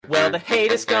Well, the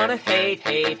haters gonna hate,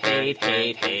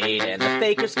 and the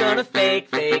faker's gonna fake,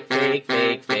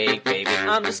 baby.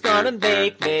 I'm just gonna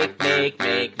make, making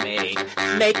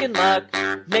luck,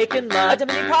 a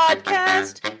Dominion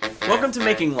podcast. Welcome to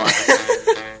Making Luck,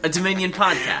 a Dominion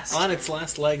podcast. On its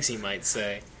last legs, you might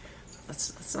say.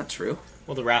 That's not true.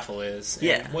 Well, the raffle is. And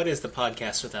yeah. What is the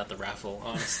podcast without the raffle,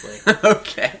 honestly?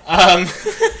 Okay.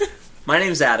 My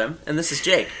name's Adam, and this is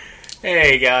Jake.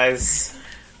 Hey, guys.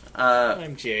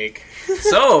 I'm Jake.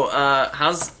 So,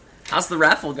 how's the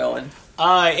raffle going?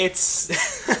 It's...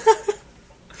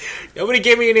 Nobody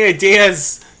gave me any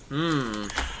ideas.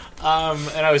 And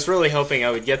I was really hoping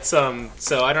I would get some,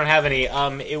 so I don't have any.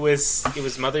 It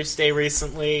was Mother's Day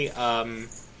recently.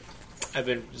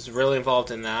 Was really involved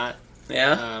in that.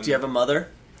 Yeah? Do you have a mother?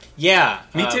 Yeah.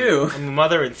 Me too. I'm a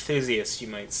mother enthusiast, you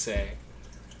might say.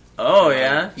 Oh,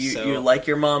 yeah? You like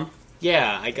your mom?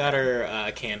 Yeah, I got her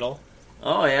a candle.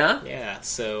 Oh, yeah? Yeah,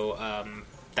 so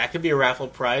that could be a raffle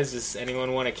prize. Does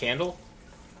anyone want a candle?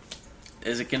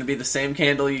 Is it going to be the same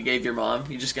candle you gave your mom?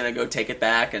 You just going to go take it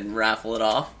back and raffle it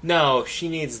off? No, she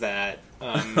needs that,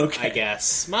 okay. I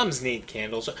guess. Moms need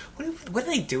candles. What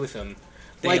do they do with them?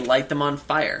 They light them on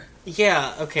fire.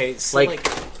 Yeah, okay, so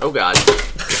oh god.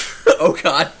 Oh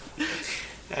god.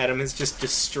 Adam has just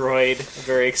destroyed a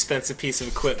very expensive piece of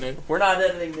equipment. We're not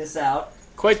editing this out.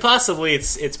 Quite possibly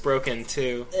it's broken,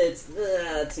 too. It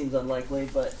seems unlikely,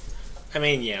 but... I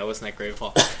mean, yeah, it wasn't that great of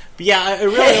all. But yeah, I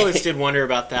really always did wonder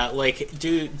about that. Like,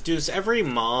 does every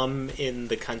mom in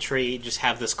the country just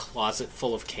have this closet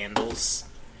full of candles?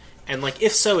 And, like,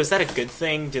 if so, is that a good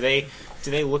thing? Do they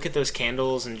look at those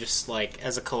candles and just, like,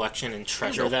 as a collection and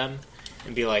treasure them?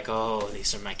 And be like, oh,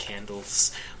 these are my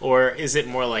candles? Or is it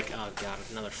more like, oh, God,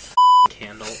 another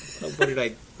candle? Where did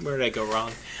I go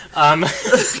wrong?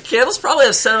 Candles probably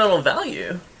have sentimental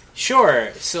value.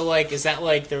 Sure. So, like, is that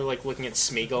like they're like looking at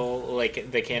Smeagol, like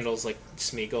the candles, like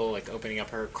Smeagol, like opening up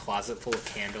her closet full of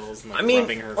candles and like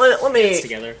rubbing her hands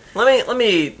together? Let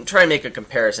me try and make a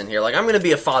comparison here. Like, I'm going to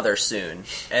be a father soon,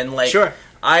 and like, sure.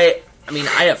 I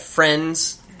have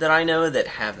friends that I know that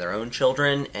have their own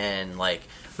children, and like,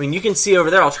 I mean, you can see over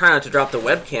there. I'll try not to drop the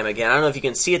webcam again. I don't know if you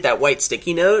can see it. That white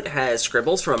sticky note has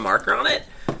scribbles from a marker on it.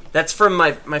 That's from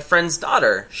my friend's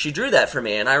daughter. She drew that for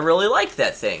me, and I really like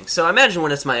that thing. So I imagine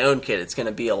when it's my own kid, it's going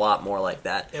to be a lot more like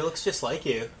that. It looks just like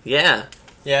you. Yeah.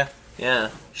 Yeah. Yeah.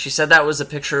 She said that was a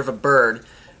picture of a bird,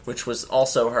 which was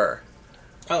also her.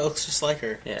 Oh, it looks just like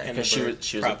her. Yeah, because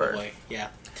she was a bird. Yeah.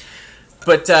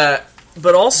 But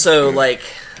also, like,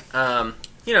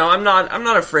 you know, I'm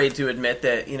not afraid to admit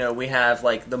that, you know, we have,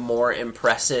 like, the more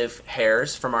impressive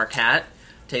hairs from our cat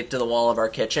taped to the wall of our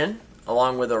kitchen,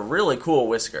 along with a really cool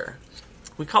whisker.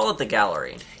 We call it the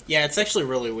gallery. Yeah, it's actually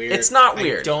really weird. It's not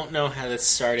weird. I don't know how this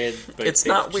started, but it's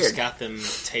not weird. Just got them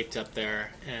taped up there,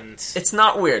 and it's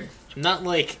not weird. Not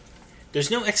like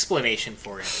there's no explanation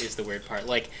for it. Is the weird part?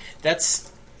 Like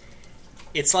it's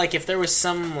like if there was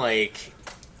some like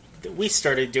we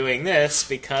started doing this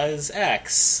because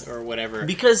X or whatever.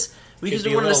 Because we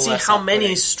wanted to see how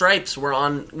many stripes were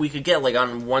on. We could get like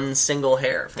on one single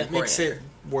hair. From that makes it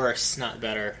worse, not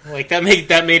better. Like that made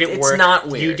it worse. It's not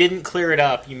weird. You didn't clear it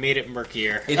up. You made it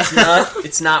murkier. It's not.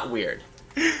 It's not weird.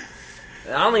 I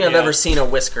don't think I've ever seen a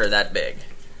whisker that big.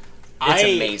 It's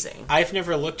amazing. I've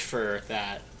never looked for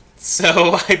that,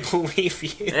 so I believe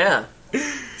you. Yeah.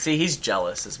 See, he's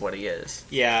jealous, is what he is.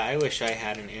 Yeah, I wish I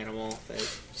had an animal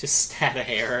that just had a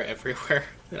hair everywhere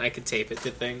and I could tape it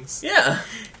to things. Yeah.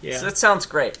 Yeah. So that sounds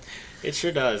great. It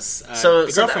sure does. So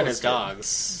the girlfriend has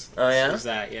dogs. Oh, yeah? So is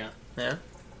that, yeah. Yeah.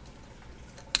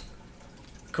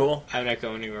 Cool. I'm not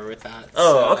going anywhere with that.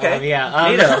 Oh, okay.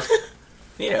 Yeah.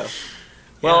 Neato.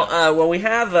 Well, we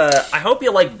have, I hope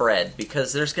you like bread,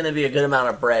 because there's going to be a good amount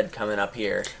of bread coming up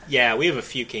here. Yeah, we have a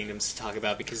few kingdoms to talk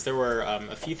about, because there were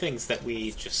a few things that we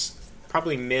just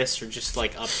probably missed, or just,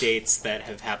 like, updates that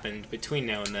have happened between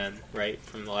now and then, right,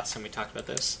 from the last time we talked about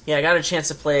this. Yeah, I got a chance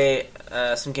to play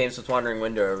some games with Wandering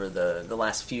Window over the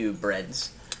last few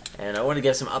breads, and I want to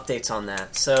give some updates on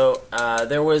that. So,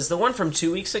 there was the one from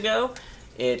 2 weeks ago.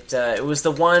 It was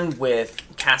the one with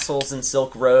castles in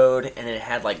Silk Road, and it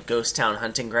had like Ghost Town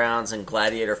Hunting Grounds, and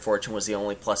Gladiator Fortune was the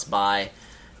only plus buy,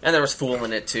 and there was Fool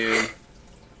in it too.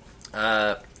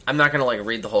 I'm not gonna like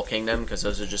read the whole kingdom because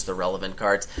those are just the relevant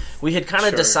cards. We had kind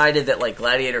of decided that like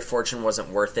Gladiator Fortune wasn't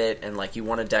worth it, and like you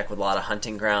want a deck with a lot of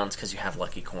Hunting Grounds because you have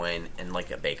Lucky Coin and like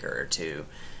a Baker or two.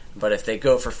 But if they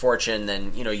go for Fortune,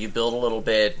 then you know you build a little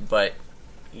bit, but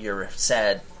you're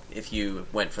sad if you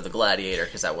went for the Gladiator,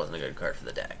 because that wasn't a good card for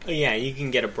the deck. Yeah, you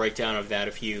can get a breakdown of that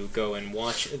if you go and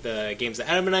watch the games that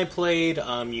Adam and I played.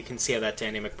 You can see how that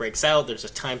dynamic breaks out. There's a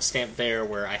timestamp there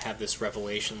where I have this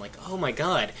revelation, like, oh my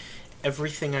god,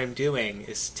 everything I'm doing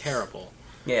is terrible.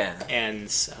 Yeah. And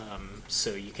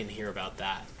so you can hear about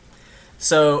that.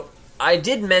 So, I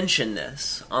did mention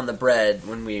this on the bread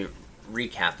when we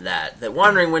recapped that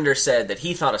Wandering Winder said that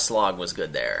he thought a slog was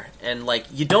good there. And, like,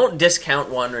 you don't discount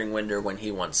Wandering Winder when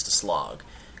he wants to slog,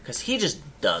 because he just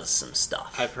does some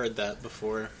stuff. I've heard that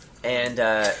before. And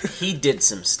he did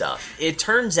some stuff. It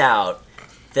turns out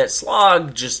that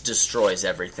slog just destroys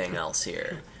everything else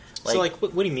here. So, like,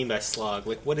 what do you mean by slog?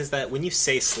 Like, what is that? When you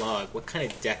say slog, what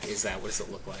kind of deck is that? What does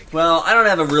it look like? Well, I don't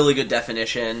have a really good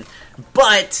definition,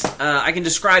 but I can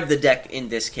describe the deck in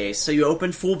this case. So you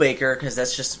open Fool Baker, because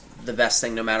that's just the best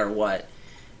thing no matter what.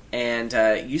 And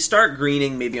you start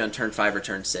greening maybe on turn 5 or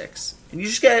turn 6. And you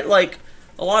just get, like,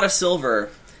 a lot of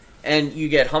silver. And you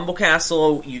get Humble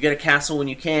Castle, you get a castle when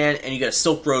you can, and you get a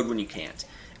Silk Road when you can't.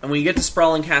 And when you get to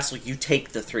Sprawling Castle, you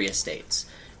take the 3 estates.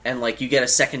 And, like, you get a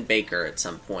second Baker at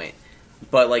some point.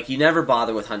 But, like, you never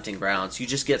bother with Hunting Grounds. You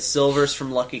just get silvers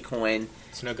from Lucky Coin.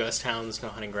 So no Ghost Towns, no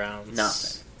Hunting Grounds?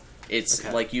 Nothing. It's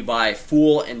okay. Like you buy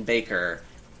Fool and Baker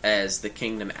as the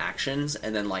Kingdom actions,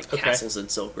 and then, like, Castles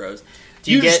and Silk Roads.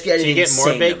 Do you get more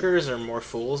insane Bakers or more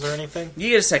Fools or anything? You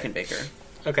get a second Baker.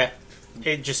 Okay.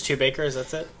 Just 2 Bakers,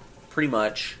 that's it? Pretty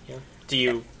much. Yeah. Do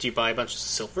you buy a bunch of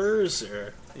silvers,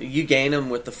 or...? You gain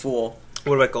them with the Fool.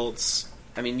 What about golds?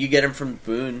 I mean, you get them from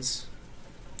boons.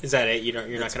 Is that it? You're not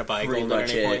going to buy gold at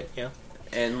any point? Yeah.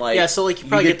 And, like... Yeah, so, like, you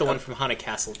probably get the one from Haunted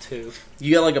Castle, too.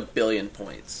 You get, like, 1 billion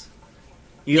points.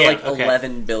 You get,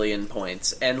 11 billion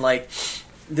points. And, like...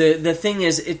 The thing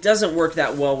is, it doesn't work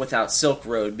that well without Silk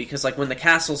Road, because, like, when the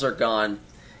castles are gone,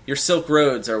 your Silk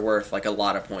Roads are worth, like, a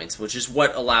lot of points, which is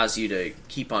what allows you to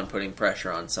keep on putting pressure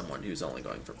on someone who's only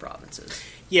going for provinces.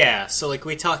 Yeah, so, like,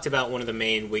 we talked about one of the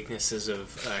main weaknesses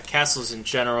of castles in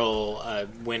general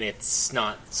when it's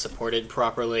not supported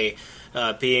properly,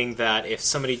 being that if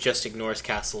somebody just ignores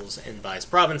castles and buys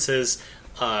provinces,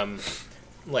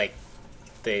 like...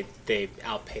 They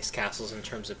outpace castles in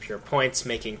terms of pure points,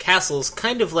 making castles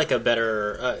kind of like a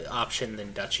better option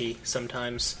than duchy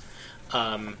sometimes.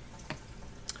 But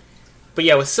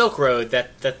yeah, with Silk Road,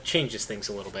 that changes things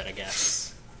a little bit, I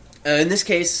guess. In this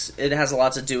case, it has a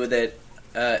lot to do with it.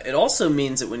 It also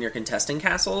means that when you're contesting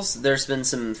castles, there's been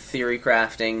some theory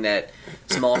crafting that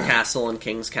Small Castle and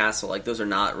King's Castle, like, those are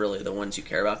not really the ones you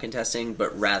care about contesting,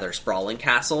 but rather Sprawling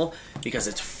Castle, because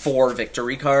it's 4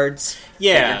 victory cards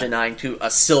that you're denying to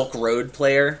a Silk Road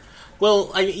player.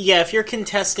 Well, if you're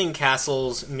contesting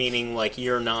castles, meaning, like,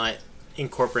 you're not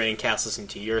incorporating castles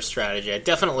into your strategy, I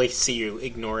definitely see you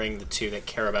ignoring the 2 that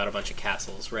care about a bunch of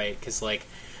castles, right? Because, like...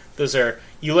 Those are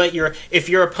if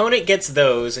your opponent gets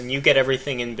those and you get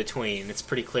everything in between, it's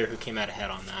pretty clear who came out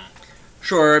ahead on that.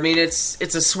 Sure, I mean it's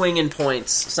a swing in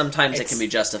points. Sometimes it can be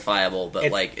justifiable, but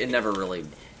like it never really.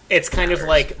 It's kind of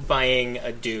like buying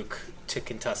a duke to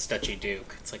contest Duchy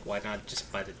Duke. It's like, why not just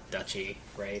buy the duchy,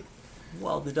 right?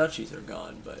 Well, the duchies are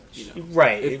gone, but you know,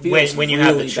 right? It feels when you really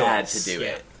have the bad choice. to do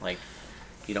it, like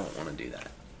you don't want to do that.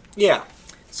 Yeah.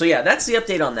 So yeah, that's the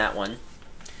update on that one.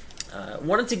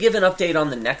 Wanted to give an update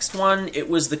on the next one. It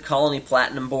was the Colony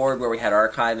Platinum board where we had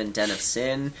Archive and Den of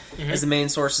Sin as the main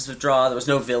sources of draw. There was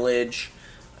no village.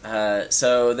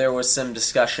 So there was some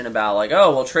discussion about, like,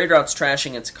 oh, well, Trade Route's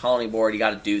trashing its Colony board, you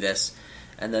got to do this.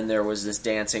 And then there was this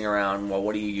dancing around, well,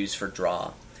 what do you use for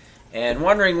draw? And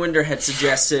Wandering Winder had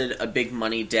suggested a big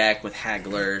money deck with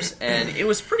Hagglers, and it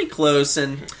was pretty close,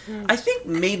 and I think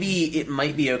maybe it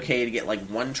might be okay to get, like,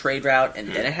 1 Trade Route and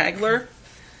then a Haggler.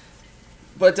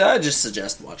 But I just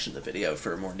suggest watching the video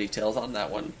for more details on that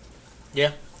one.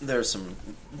 Yeah. There's some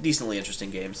decently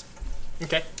interesting games.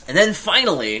 Okay. And then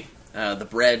finally, the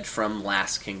bread from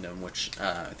Last Kingdom, which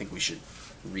I think we should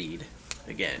read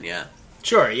again, yeah?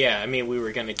 Sure, yeah. I mean, we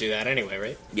were going to do that anyway,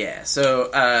 right? Yeah, so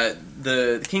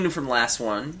the Kingdom from Last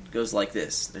one goes like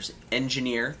this. There's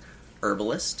Engineer,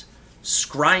 Herbalist,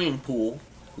 Scrying Pool,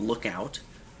 Lookout,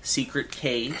 Secret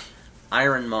Cave,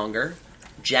 Ironmonger,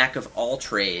 Jack of All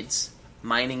Trades,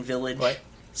 Mining Village,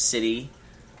 City,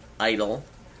 Idol,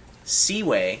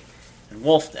 Seaway, and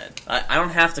Wolf Den. I don't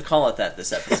have to call it that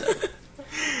this episode.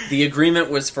 The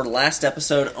agreement was for last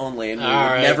episode only, and we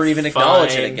would never even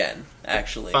acknowledge it again,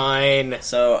 actually. Fine.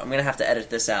 So I'm going to have to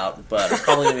edit this out, but I'm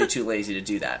probably going to be too lazy to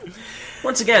do that.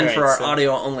 Once again, for our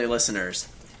audio-only listeners,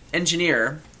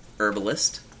 Engineer,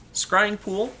 Herbalist, Scrying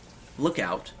Pool,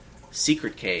 Lookout,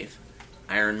 Secret Cave,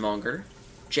 Ironmonger,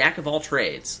 Jack of All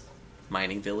Trades,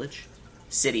 Mining Village,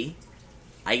 City,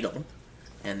 Idol,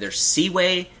 and they're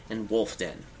Seaway and Wolf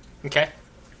Den. Okay.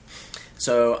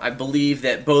 So I believe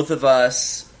that both of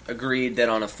us agreed that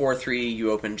on a 4-3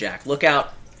 you open Jack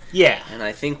Lookout. Yeah. And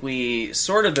I think we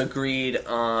sort of agreed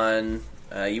on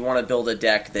you want to build a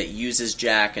deck that uses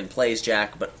Jack and plays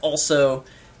Jack, but also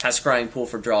has Scrying Pool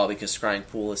for draw because Scrying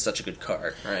Pool is such a good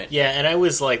card, right? Yeah, and I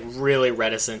was like really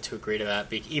reticent to agree to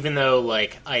that, even though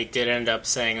like I did end up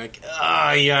saying like,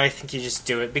 yeah, I think you just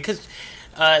do it because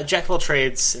Jack of all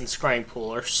Trades and Scrying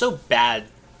Pool are so bad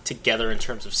together in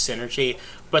terms of synergy,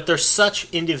 but they're such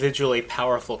individually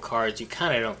powerful cards. You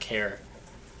kind of don't care.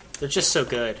 They're just so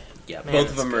good. Yeah, Man, both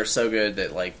of them good. are so good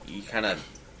that like you kind of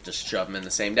just shove them in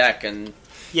the same deck and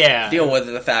Yeah, deal with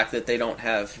the fact that they don't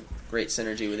have great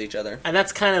synergy with each other. and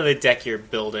that's kind of the deck you're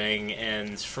building,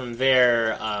 and from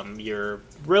there, you're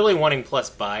really wanting plus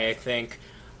buy, I think,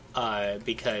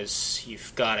 because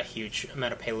you've got a huge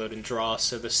amount of payload and draw,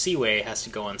 so the Seaway has to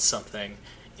go on something,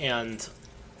 and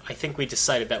I think we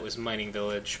decided that was Mining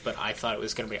Village, but I thought it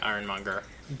was going to be Ironmonger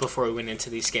before we went into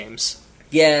these games.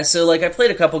 Yeah, so like I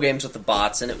played a couple games with the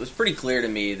bots, and it was pretty clear to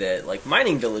me that like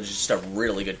Mining Village is just a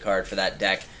really good card for that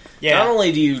deck. Yeah. Not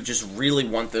only do you just really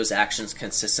want those actions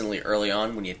consistently early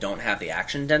on when you don't have the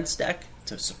action dense deck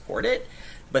to support it,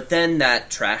 but then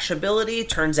that trash ability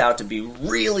turns out to be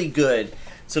really good.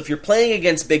 So if you're playing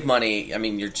against big money, I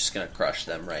mean, you're just going to crush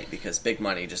them, right? Because big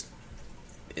money just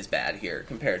is bad here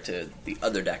compared to the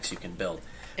other decks you can build.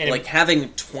 And like having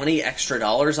 $20 extra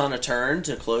on a turn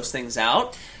to close things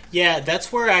out. Yeah,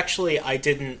 that's where actually I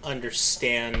didn't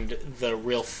understand the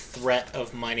real threat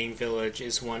of Mining Village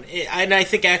is one. And I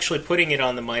think actually putting it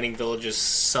on the Mining Village is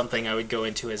something I would go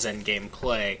into as endgame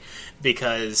play,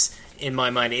 because in my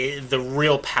mind, the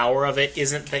real power of it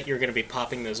isn't that you're going to be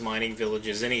popping those Mining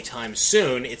Villages anytime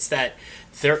soon, it's that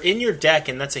they're in your deck,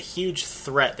 and that's a huge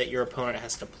threat that your opponent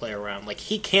has to play around. Like,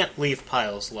 he can't leave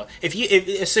piles low.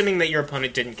 Assuming that your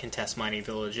opponent didn't contest Mining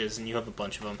Villages, and you have a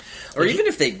bunch of them. Or even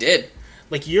if they did.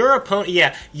 Like, your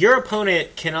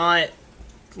opponent cannot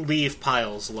leave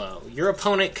piles low. Your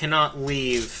opponent cannot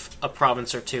leave a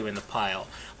province or two in the pile.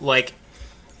 Like,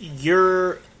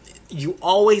 you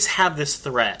always have this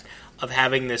threat of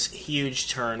having this huge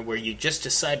turn where you just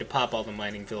decide to pop all the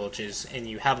Mining Villages and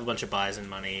you have a bunch of buys and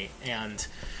money. And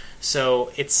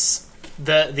so it's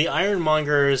the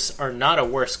Ironmongers are not a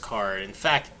worse card. In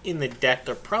fact, in the deck,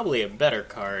 they're probably a better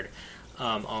card,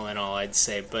 all in all, I'd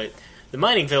say. But the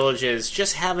Mining Villages,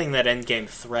 just having that endgame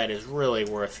threat is really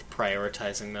worth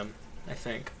prioritizing them, I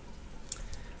think.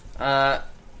 I'm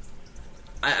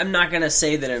not going to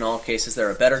say that in all cases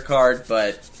they're a better card,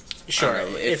 but Sure, I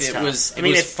don't know, it's if tough. it was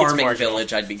it's Farming marginal.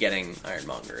 Village, I'd be getting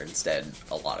Ironmonger instead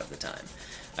a lot of the time.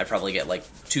 I'd probably get like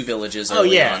 2 villages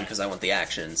early on because I want the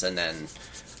actions, and then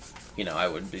I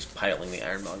would be piling the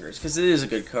Ironmongers because it is a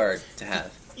good card to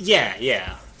have.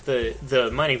 Yeah. The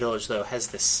Mining Village, though, has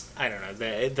this, I don't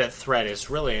know, that threat is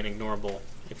really unignorable.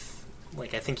 I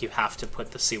think you have to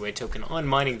put the Seaway token on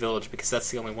Mining Village because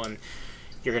that's the only one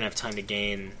you're going to have time to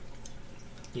gain,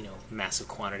 massive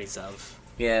quantities of.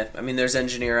 Yeah, I mean, there's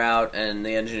Engineer out, and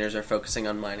the Engineers are focusing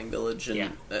on Mining Village,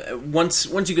 and once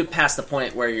you get past the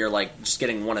point where you're, just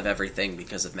getting one of everything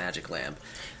because of Magic Lamp,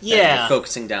 then you're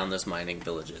focusing down those Mining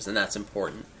Villages, and that's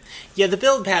important. Yeah, the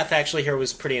build path actually here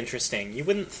was pretty interesting. You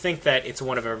wouldn't think that it's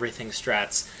one of everything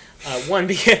strats.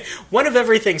 One of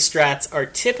everything strats are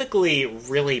typically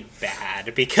really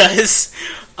bad because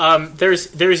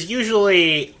there's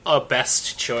usually a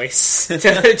best choice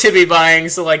to be buying.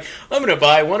 So I'm going to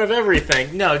buy one of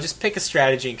everything. No, just pick a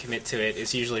strategy and commit to it.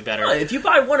 It's usually better. If you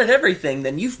buy one of everything,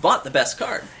 then you've bought the best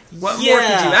card. What more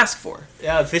could you ask for?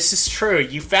 Yeah, this is true.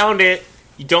 You found it.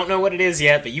 You don't know what it is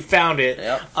yet, but you found it.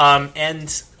 Yep.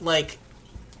 And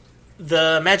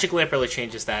the Magic Lamp really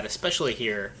changes that, especially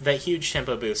here. That huge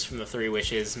tempo boost from the 3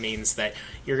 Wishes means that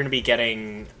you're going to be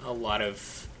getting a lot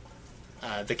of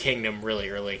the Kingdom really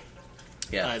early.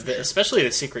 Yeah, especially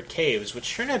the Secret Caves,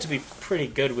 which turned out to be pretty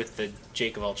good with the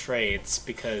Jake of all Trades,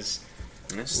 because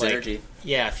it's synergy.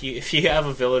 Yeah, if you have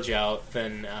a village out,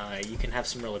 then you can have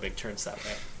some really big turns that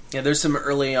way. Yeah, there's some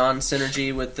early on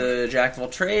synergy with the Jack of all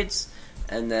Trades.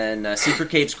 And then Secret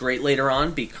Cave's great later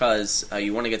on because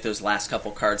you want to get those last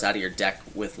couple cards out of your deck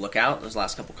with Lookout, those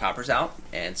last couple coppers out,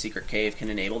 and Secret Cave can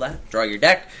enable that. Draw your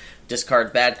deck,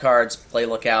 discard bad cards, play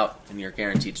Lookout, and you're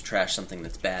guaranteed to trash something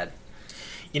that's bad.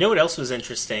 You know what else was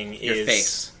interesting Your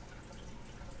face.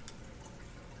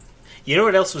 You know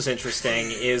what else was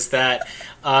interesting is that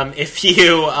if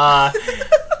you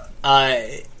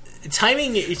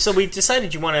timing. So we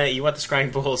decided you want the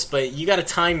Scrying Bulls, but you got to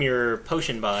time your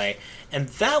potion buy. And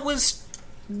that was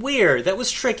weird. That was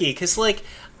tricky, because,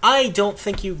 I don't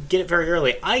think you get it very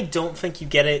early. I don't think you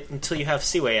get it until you have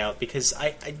Seaway out, because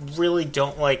I really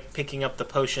don't like picking up the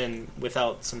potion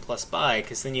without some plus buy,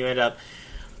 because then you end up,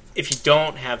 if you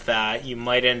don't have that, you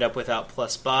might end up without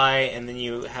plus buy, and then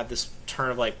you have this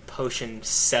turn of like potion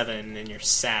 7 and you're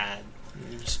sad.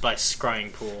 You just buy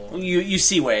Scrying Pool. You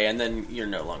Seaway, and then you're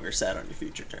no longer sad on your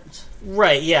future turns.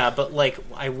 Right, yeah, but like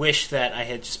I wish that I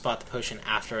had just bought the potion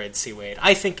after I'd Seawayed.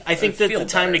 I think that the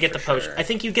time to get the potion... Sure. I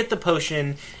think you get the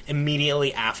potion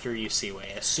immediately after you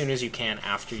Seaway, as soon as you can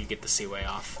after you get the Seaway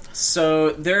off.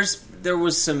 So there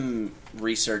was some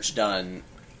research done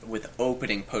with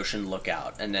opening Potion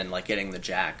Lookout, and then like getting the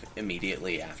Jack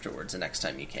immediately afterwards the next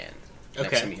time you can.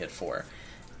 Next time you hit 4.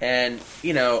 And,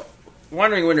 you know...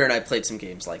 Wandering Winder and I played some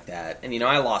games like that, and, you know,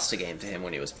 I lost a game to him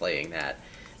when he was playing that.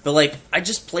 But, like, I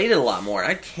just played it a lot more.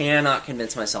 I cannot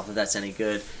convince myself that that's any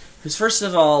good. Because, first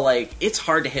of all, like, it's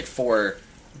hard to hit 4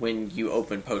 when you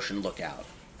open Potion Lookout.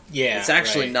 Yeah, it's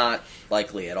actually not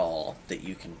likely at all that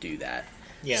you can do that.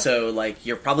 Yeah. So, like,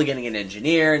 you're probably getting an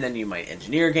Engineer, and then you might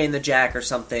Engineer gain the Jack or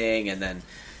something, and then...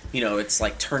 You know, it's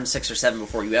like turn 6 or 7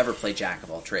 before you ever play Jack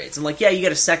of all trades. And, like, yeah, you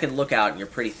get a second lookout and you're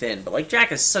pretty thin, but, like,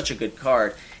 Jack is such a good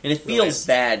card, and it feels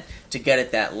bad to get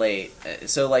it that late.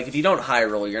 So, like, if you don't high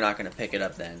roll, you're not going to pick it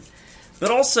up then.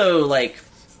 But also, like,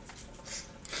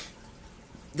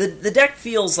 the deck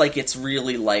feels like it's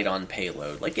really light on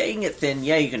payload. Like, yeah, you can get thin,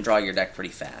 yeah, you can draw your deck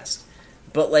pretty fast.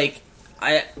 But, like,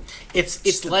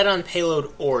 It's light on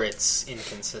payload, or it's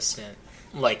inconsistent.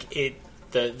 Like,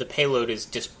 the payload is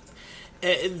just...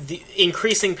 the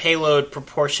increasing payload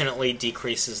proportionately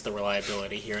decreases the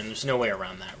reliability here, and there's no way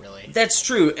around that, really. That's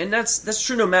true, and that's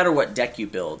true no matter what deck you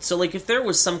build. So, like, if there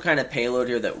was some kind of payload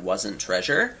here that wasn't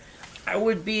Treasure, I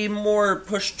would be more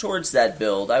pushed towards that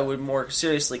build. I would more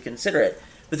seriously consider it.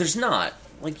 But there's not.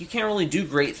 Like, you can't really do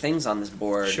great things on this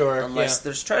board unless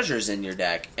there's treasures in your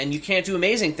deck. And you can't do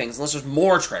amazing things unless there's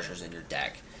more treasures in your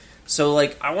deck. So,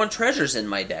 like, I want treasures in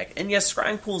my deck. And yes,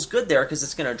 Scrying Pool's good there because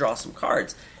it's going to draw some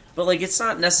cards. But, like, it's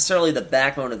not necessarily the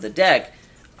backbone of the deck.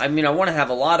 I mean, I want to have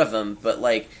a lot of them, but,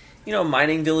 like, you know,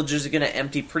 mining villages are going to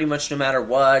empty pretty much no matter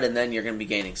what, and then you're going to be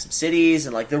gaining some cities,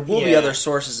 and, like, there will be other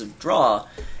sources of draw.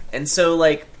 And so,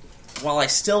 like, while I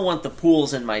still want the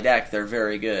pools in my deck, they're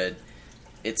very good,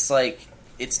 it's, like,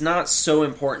 it's not so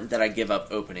important that I give up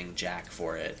opening Jack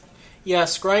for it. Yeah,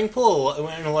 Scrying Pool,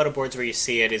 in a lot of boards where you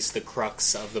see it, is the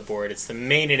crux of the board. It's the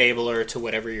main enabler to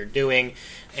whatever you're doing,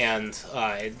 and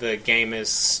the game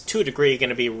is, to a degree, going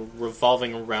to be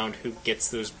revolving around who gets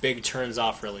those big turns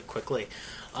off really quickly.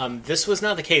 This was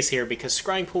not the case here, because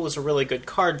Scrying Pool was a really good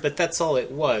card, but that's all it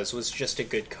was just a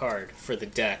good card for the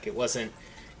deck. It wasn't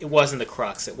the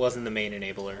crux, it wasn't the main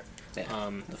enabler. Yeah,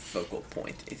 the focal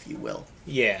point, if you will.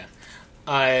 Yeah.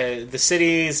 The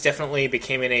cities definitely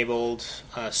became enabled,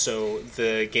 so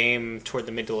the game, toward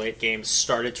the mid to late game,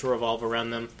 started to revolve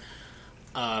around them.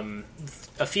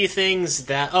 A few things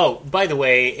that... Oh, by the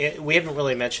way, we haven't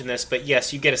really mentioned this, but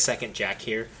yes, you get a second Jack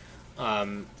here.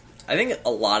 I think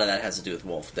a lot of that has to do with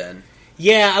Wolf Den.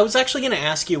 Yeah, I was actually going to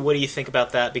ask you, what do you think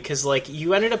about that? Because, like,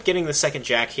 you ended up getting the second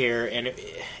Jack here, and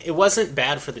it wasn't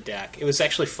bad for the deck. It was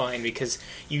actually fine, because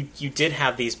you did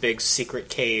have these big secret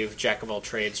cave Jack of all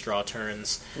trades draw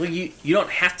turns. Well, you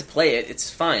don't have to play it. It's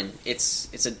fine.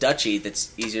 It's a duchy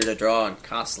that's easier to draw and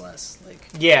costs less. Like,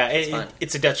 yeah,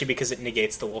 it's a duchy because it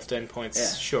negates the Wolf Den points.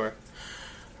 Yeah. Sure.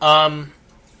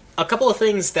 A couple of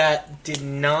things that did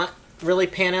not really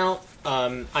pan out.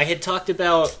 I had talked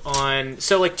about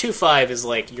so like 2-5 is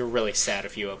like, you're really sad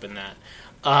if you open that.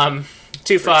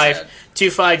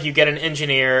 2-5, you get an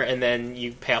engineer, and then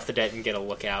you pay off the debt and get a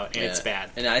lookout, and it's bad.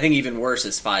 And I think even worse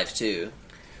is 5-2.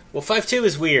 Well, 5-2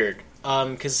 is weird,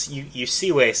 because you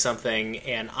Seaway something,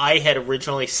 and I had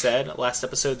originally said last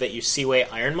episode that you Seaway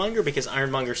Ironmonger, because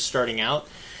Ironmonger's starting out.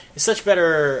 It's such a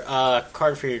better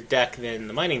card for your deck than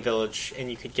the Mining Village,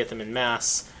 and you could get them in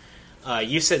mass.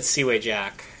 You said Seaway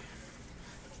Jack.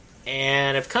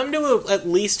 And I've come to at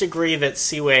least agree that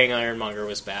Seawaying Ironmonger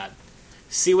was bad.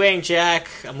 Seawaying Jack,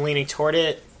 I'm leaning toward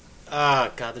it.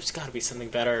 God, there's got to be something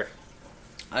better.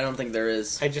 I don't think there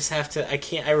is. I just have to...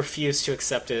 I refuse to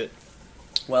accept it.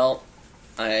 Well,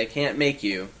 I can't make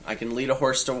you. I can lead a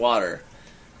horse to water,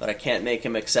 but I can't make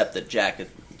him accept that Jack is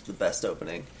the best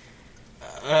opening.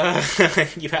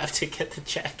 You have to get the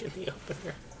Jack in the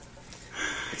opener.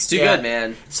 It's too good,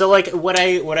 man. So, like, what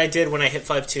I did when I hit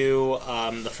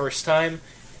 5-2 the first time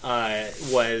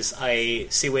was I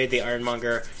Seawayed the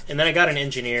Ironmonger, and then I got an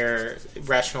engineer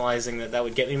rationalizing that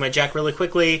would get me my Jack really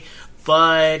quickly,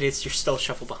 but you're still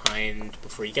shuffled behind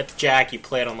before you get the Jack. You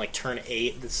play it on, like, turn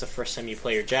 8. This is the first time you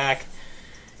play your Jack.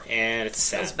 And it's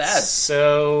sad. That's bad.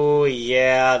 So,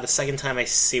 yeah, the second time I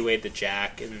seawayed the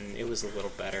Jack, and it was a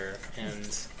little better.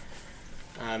 And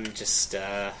I'm just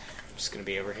going to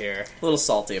be over here. A little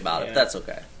salty about it, but that's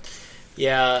okay.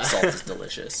 Yeah. Salt is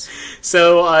delicious.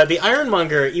 So, the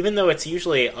Ironmonger, even though it's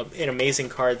usually an amazing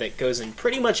card that goes in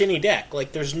pretty much any deck,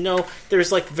 like, there's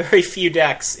like, very few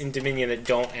decks in Dominion that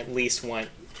don't at least want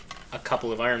a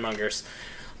couple of Ironmongers.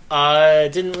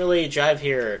 Didn't really jive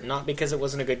here. Not because it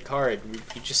wasn't a good card.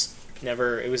 You just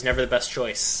never... It was never the best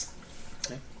choice.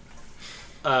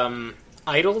 Okay.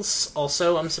 Idols,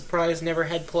 also, I'm surprised, never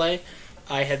had play.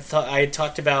 I had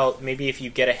talked about maybe if you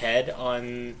get ahead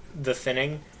on the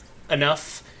thinning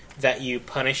enough that you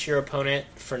punish your opponent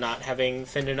for not having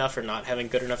thinned enough or not having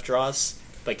good enough draws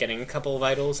by getting a couple of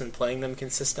idols and playing them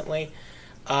consistently.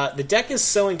 The deck is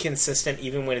so inconsistent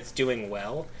even when it's doing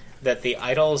well that the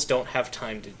idols don't have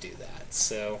time to do that.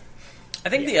 So, I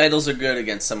think the idols are good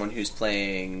against someone who's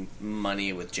playing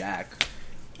money with Jack.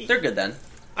 They're good then.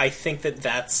 I think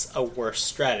that's a worse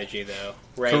strategy, though,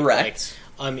 right? Correct.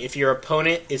 Like, if your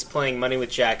opponent is playing money with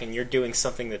Jack and you're doing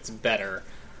something that's better,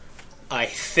 I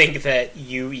think that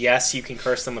you can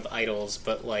curse them with idols,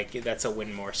 but like that's a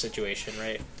win more situation,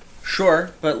 right?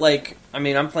 Sure, but like, I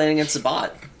mean, I'm playing against a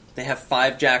bot. They have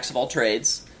 5 Jacks of all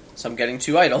trades, so I'm getting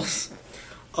 2 idols.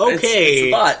 Okay. It's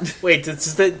the bot. Wait,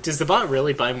 does the bot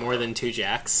really buy more than 2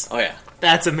 Jacks? Oh, yeah.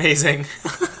 That's amazing.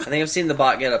 I think I've seen the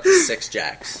bot get up to 6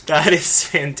 Jacks. That is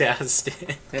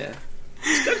fantastic. Yeah.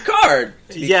 It's a good card.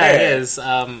 Yeah, fair. It is.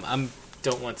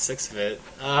 Don't want 6 of it.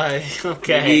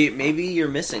 Okay. Maybe you're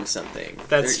missing something.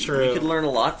 That's true. You could learn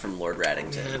a lot from Lord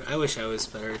Raddington. Man, I wish I was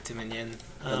better at Dominion.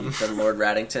 Than Lord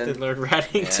Raddington? Than Lord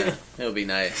Raddington. Yeah, it would be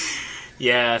nice.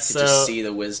 Yeah, so... just see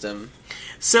the wisdom.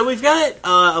 So we've got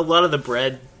a lot of the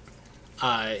bread.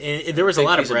 There was a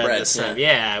lot of bread this time.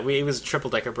 Yeah, it was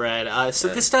triple-decker bread. So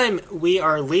this time we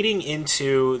are leading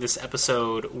into this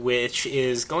episode, which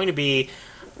is going to be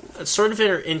sort of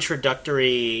an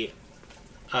introductory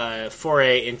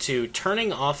foray into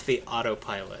turning off the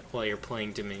autopilot while you're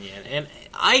playing Dominion. And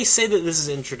I say that this is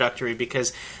introductory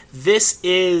because this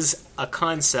is a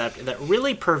concept that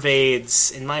really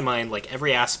pervades, in my mind, like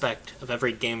every aspect of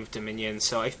every game of Dominion.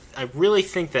 So I really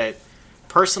think that,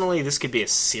 personally, this could be a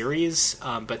series.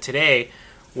 But today,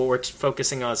 what we're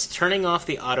focusing on is turning off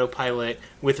the autopilot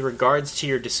with regards to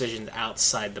your decisions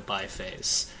outside the buy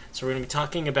phase. So we're going to be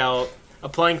talking about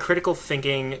applying critical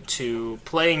thinking to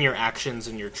playing your actions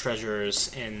and your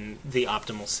treasures in the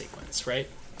optimal sequence, right?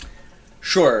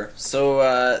 Sure.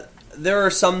 So there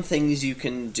are some things you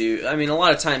can do. I mean, a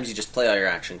lot of times you just play all your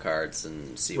action cards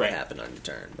and see what happened on your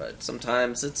turn. But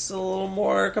sometimes it's a little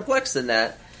more complex than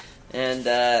that. And,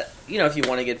 if you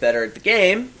want to get better at the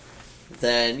game,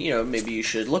 then, maybe you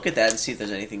should look at that and see if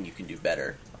there's anything you can do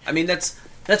better. I mean,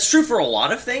 that's true for a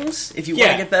lot of things. If you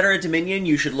want to get better at Dominion,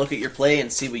 you should look at your play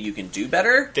and see what you can do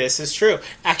better. This is true.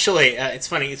 Actually, it's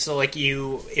funny. So, like,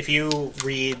 if you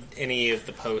read any of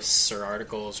the posts or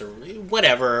articles or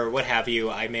whatever, what have you,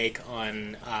 I make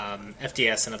on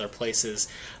FDS and other places,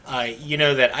 you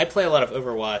know that I play a lot of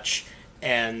Overwatch,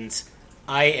 and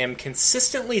I am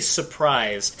consistently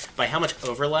surprised by how much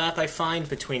overlap I find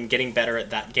between getting better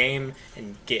at that game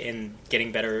and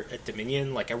getting better at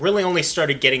Dominion. Like, I really only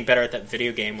started getting better at that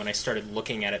video game when I started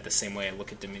looking at it the same way I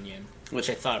look at Dominion, which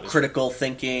I thought was critical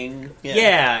thinking.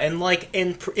 Yeah, and like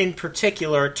in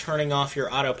particular, turning off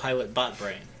your autopilot bot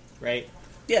brain, right?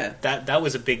 Yeah, that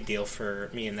was a big deal for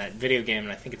me in that video game,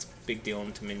 and I think it's a big deal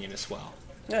in Dominion as well.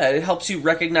 Yeah, it helps you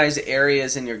recognize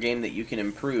areas in your game that you can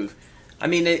improve. I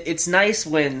mean, it's nice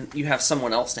when you have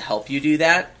someone else to help you do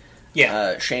that.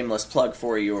 Yeah. Shameless plug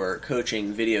for your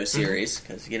coaching video series,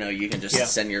 because, you can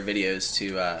just send your videos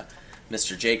to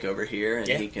Mr. Jake over here, and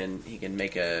he can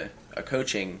make a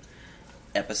coaching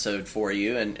episode for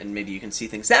you, and maybe you can see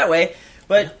things that way.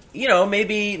 But,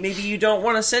 maybe you don't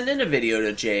want to send in a video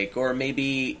to Jake, or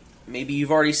maybe you've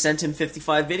already sent him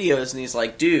 55 videos, and he's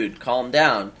like, dude, calm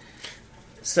down.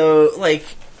 So, like...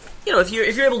 if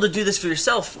you're able to do this for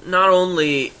yourself, not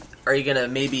only are you going to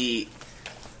maybe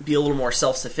be a little more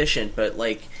self-sufficient, but,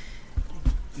 like,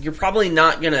 you're probably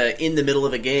not going to, in the middle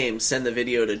of a game, send the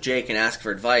video to Jake and ask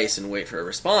for advice and wait for a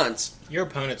response. Your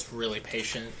opponent's really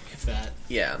patient if that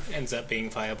ends up being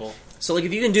viable. So, like,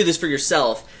 if you can do this for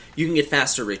yourself, you can get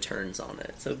faster returns on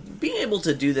it. So being able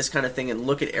to do this kind of thing and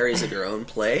look at areas of your own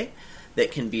play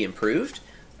that can be improved...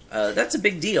 that's a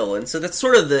big deal, and so that's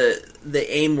sort of the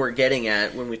aim we're getting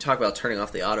at when we talk about turning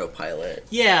off the autopilot.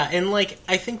 Yeah, and like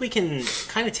I think we can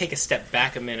kind of take a step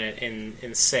back a minute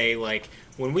and say, like,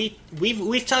 when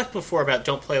we've talked before about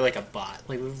don't play like a bot.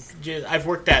 Like I've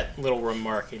worked that little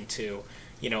remark into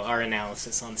our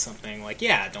analysis on something. Like,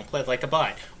 yeah, don't play it like a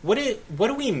bot. What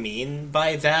do we mean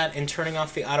by that in turning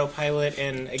off the autopilot?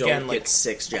 And again, don't get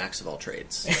 6 jacks of all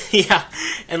trades. Yeah,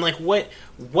 and like what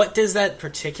does that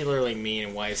particularly mean,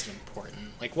 and why is it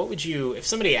important? Like, what would you, if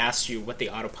somebody asked you what the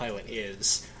autopilot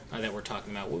is that we're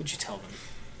talking about, what would you tell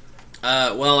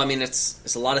them? Well, I mean,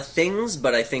 it's a lot of things,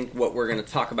 but I think what we're going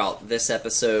to talk about this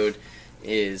episode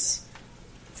is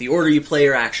the order you play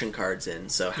your action cards in.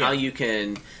 So how you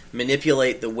can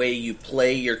manipulate the way you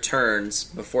play your turns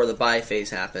before the buy phase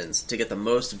happens to get the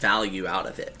most value out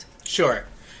of it. Sure.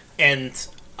 And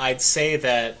I'd say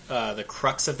that the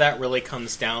crux of that really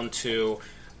comes down to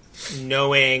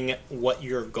knowing what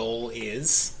your goal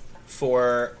is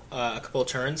for a couple of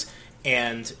turns.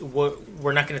 And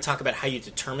we're not going to talk about how you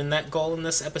determine that goal in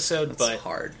this episode. That's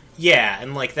hard. Yeah,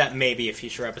 and like that may be a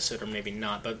future episode or maybe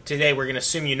not. But today we're going to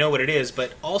assume you know what it is.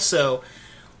 But also,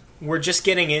 we're just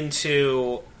getting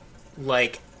into,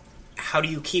 like, how do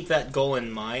you keep that goal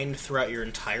in mind throughout your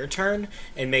entire turn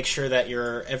and make sure that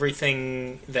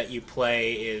everything that you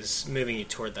play is moving you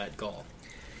toward that goal.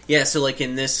 Yeah, so like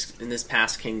in this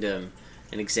past kingdom,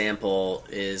 an example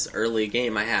is early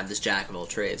game I have this jack of all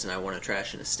trades and I want to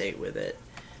trash an estate with it.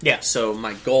 Yeah. So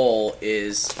my goal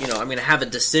is, I'm going to have a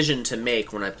decision to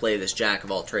make when I play this jack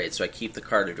of all trades. So I keep the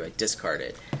card or do I discard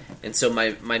it? And so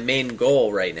my main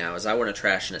goal right now is I want to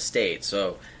trash an estate.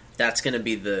 So that's going to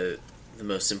be the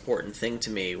most important thing to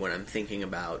me when I'm thinking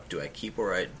about do I keep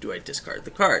or do I discard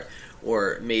the card?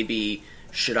 Or maybe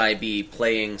should I be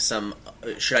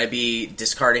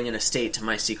discarding an estate to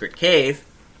my secret cave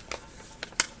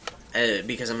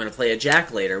because I'm going to play a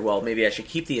jack later? Well, maybe I should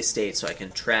keep the estate so I can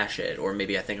trash it, or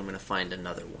maybe I think I'm going to find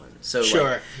another one. So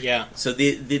sure, yeah. So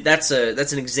that's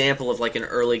an example of like an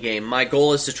early game. My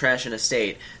goal is to trash an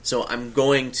estate, so I'm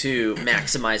going to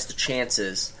maximize the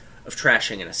chances of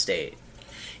trashing an estate.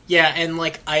 Yeah, and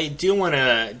like I do want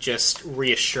to just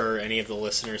reassure any of the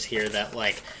listeners here that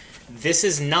like this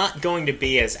is not going to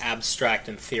be as abstract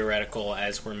and theoretical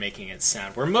as we're making it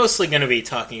sound. We're mostly going to be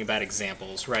talking about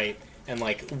examples, right? And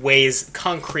like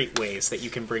concrete ways that you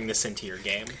can bring this into your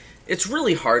game. It's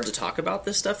really hard to talk about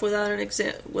this stuff without an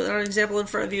example in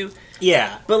front of you.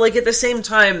 Yeah. But like at the same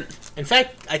time, in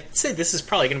fact, I'd say this is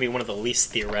probably going to be one of the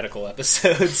least theoretical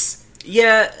episodes.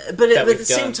 Yeah, but at the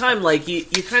same time, like you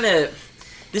kind of,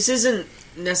 this isn't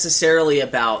necessarily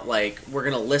about like we're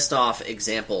going to list off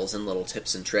examples and little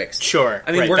tips and tricks. Sure.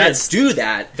 I mean, we're going to do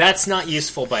that. That's not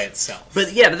useful by itself.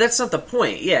 But that's not the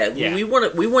point. Yeah. We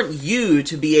want you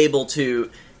to be able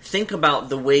to think about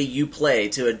the way you play,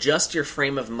 to adjust your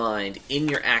frame of mind in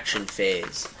your action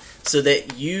phase so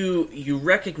that you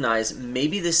recognize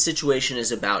maybe this situation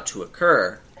is about to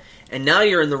occur. And now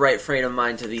you're in the right frame of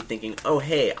mind to be thinking, oh,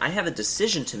 hey, I have a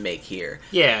decision to make here.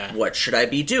 Yeah. What should I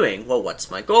be doing? Well,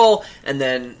 what's my goal? And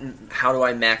then how do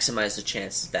I maximize the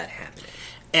chances of that happening?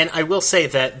 And I will say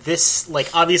that this,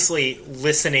 like, obviously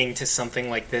listening to something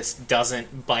like this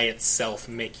doesn't by itself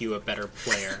make you a better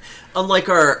player. Unlike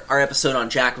our episode on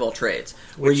Jack of All Trades,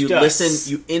 where you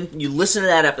listen to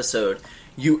that episode,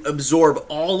 you absorb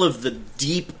all of the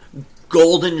deep,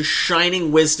 golden,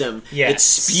 shining wisdom that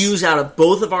spews out of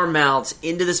both of our mouths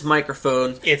into this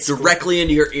microphone, directly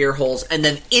into your ear holes, and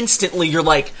then instantly you're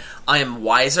like, I am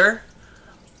wiser.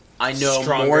 I know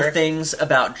more things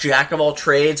about Jack of all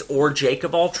trades or Jake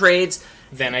of all trades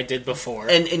than I did before.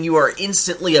 And you are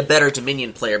instantly a better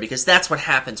Dominion player, because that's what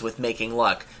happens with Making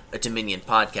Luck, a Dominion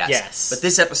podcast. Yes. But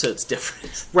this episode's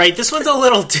different. Right, this one's a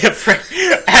little different.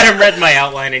 Adam read my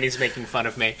outline and he's making fun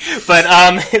of me. But,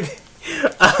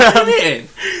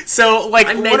 so, like,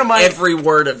 I meant every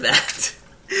word of that.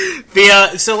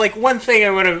 So, like, one thing I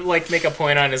want to, like, make a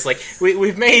point on is, like,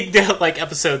 we've made, like,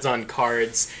 episodes on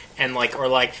cards and, like, or,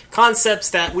 like,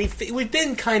 concepts that we've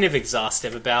been kind of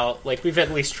exhaustive about. Like, we've at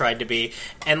least tried to be.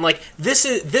 And, like,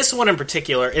 this one in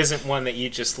particular isn't one that you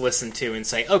just listen to and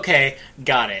say, okay,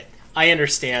 got it. I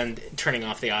understand turning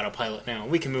off the autopilot now.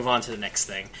 We can move on to the next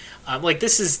thing. Like,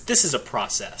 this is a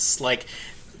process. Like,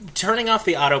 turning off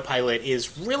the autopilot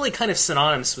is really kind of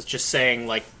synonymous with just saying,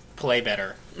 like, play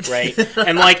better, right?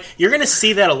 And, like, you're going to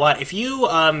see that a lot. If you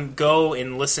go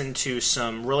and listen to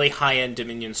some really high-end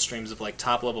Dominion streams of, like,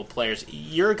 top-level players,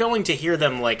 you're going to hear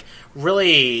them, like,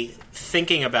 really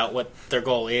thinking about what their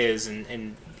goal is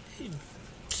and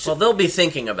well, they'll be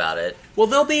thinking about it. Well,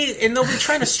 they'll be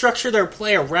trying to structure their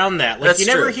play around that. Like, That's you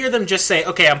never true. hear them just say,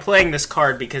 okay, I'm playing this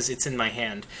card because it's in my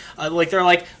hand. Like, they're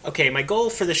like, okay, my goal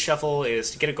for this shuffle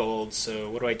is to get a gold, so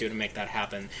what do I do to make that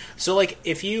happen? So, like,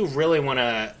 if you really want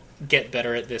to get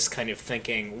better at this kind of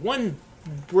thinking, one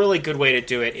really good way to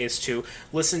do it is to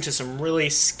listen to some really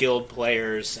skilled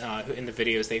players in the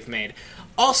videos they've made.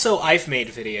 Also, I've made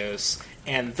videos,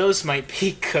 and those might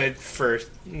be good for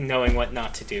knowing what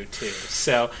not to do too.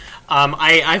 So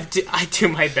I do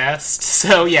my best.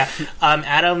 So yeah,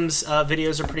 Adam's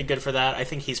videos are pretty good for that. I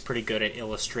think he's pretty good at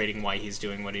illustrating why he's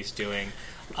doing what he's doing.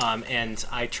 And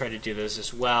I try to do those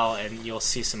as well, and you'll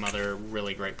see some other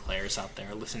really great players out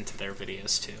there. Listen to their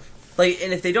videos too. Like,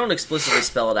 and if they don't explicitly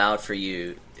spell it out for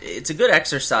you, it's a good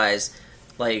exercise.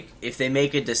 Like, if they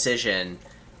make a decision,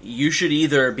 you should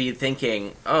either be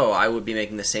thinking, oh, I would be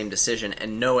making the same decision,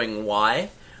 and knowing why.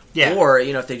 Yeah. Or,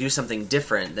 if they do something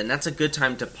different, then that's a good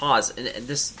time to pause. And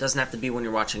this doesn't have to be when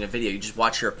you're watching a video. You just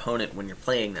watch your opponent when you're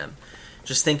playing them.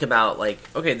 Just think about, like,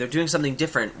 okay, they're doing something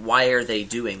different. Why are they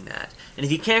doing that? And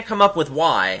if you can't come up with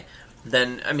why,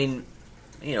 then, I mean,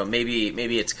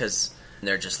 maybe it's because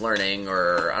they're just learning,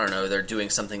 or, I don't know, they're doing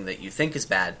something that you think is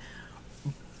bad.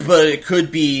 But it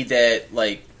could be that,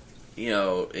 like,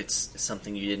 it's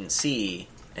something you didn't see,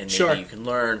 and maybe Sure. you can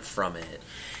learn from it.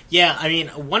 Yeah, I mean,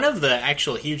 one of the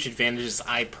actual huge advantages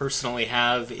I personally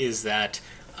have is that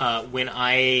when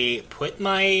I put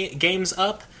my games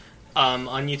up on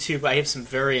YouTube, I have some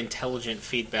very intelligent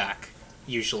feedback,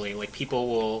 usually. Like, people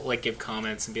will, like, give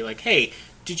comments and be like, hey,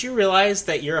 did you realize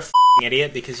that you're a f***ing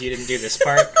idiot because you didn't do this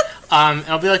part? And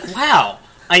I'll be like, wow,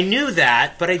 I knew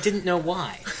that, but I didn't know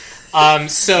why.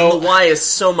 So the why is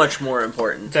so much more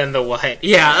important than the what.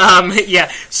 Yeah,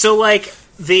 yeah. So like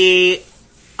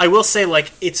I will say,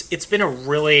 like, it's been a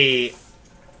really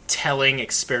telling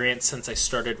experience since I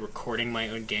started recording my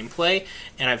own gameplay,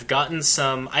 and I've gotten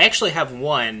some. I actually have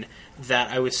one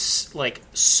that I was like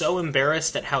so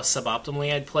embarrassed at how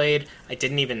suboptimally I'd played, I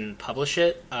didn't even publish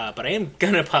it. But I am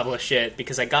gonna publish it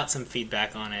because I got some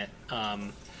feedback on it.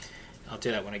 I'll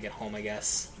do that when I get home, I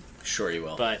guess. Sure you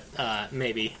will. But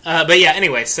maybe. But yeah,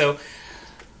 anyway, so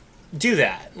do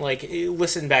that. Like,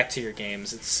 listen back to your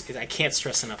games. I can't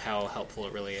stress enough how helpful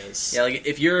it really is. Yeah, like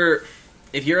if you're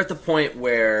at the point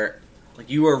where like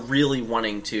you are really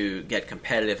wanting to get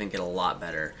competitive and get a lot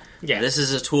better, this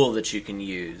is a tool that you can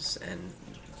use, and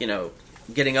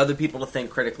getting other people to think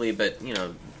critically, but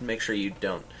make sure you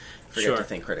don't forget to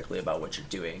think critically about what you're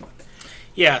doing.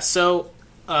 Yeah, so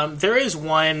there is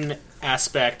one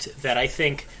aspect that I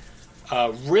think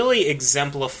really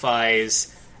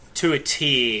exemplifies to a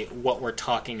T what we're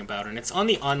talking about, and it's on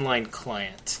the online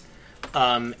client.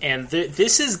 And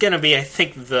this is going to be, I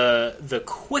think, the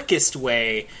quickest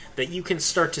way that you can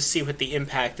start to see what the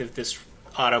impact of this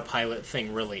autopilot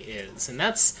thing really is, and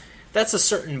that's a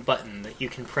certain button that you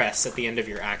can press at the end of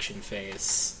your action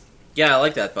phase. Yeah, I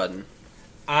like that button.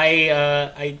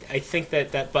 I think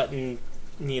that button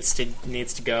needs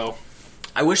to go.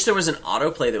 I wish there was an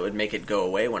autoplay that would make it go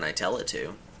away when I tell it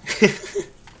to.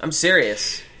 I'm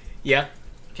serious. Yeah.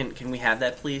 Can we have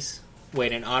that, please?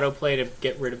 Wait, an autoplay to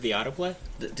get rid of the autoplay?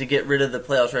 To get rid of the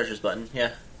Play All Treasures button,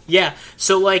 yeah. Yeah,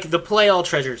 so like the Play All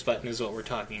Treasures button is what we're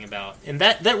talking about. And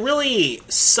that really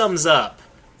sums up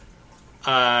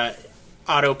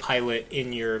autopilot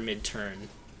in your mid-turn,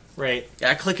 right?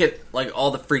 Yeah, I click it like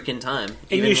all the freaking time,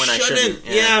 and even you when shouldn't. I shouldn't.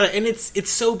 Yeah, and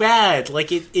it's so bad.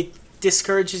 Like it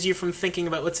discourages you from thinking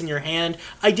about what's in your hand.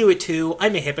 I do it too.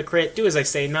 I'm a hypocrite. Do as I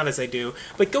say, not as I do.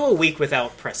 But go a week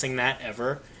without pressing that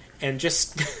ever, and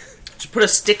just just put a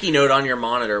sticky note on your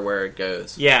monitor where it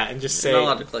goes. Yeah, and just say, you're not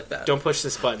allowed to click that. Don't push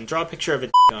this button. Draw a picture of a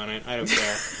on it. I don't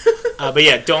care. But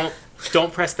yeah,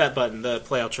 don't press that button, the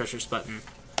Play All Treasures button.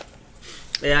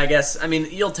 Yeah, I guess. I mean,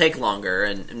 you'll take longer,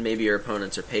 and maybe your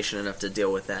opponents are patient enough to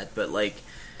deal with that. But like,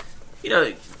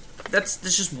 that's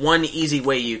just one easy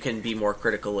way you can be more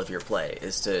critical of your play,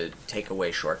 is to take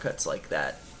away shortcuts like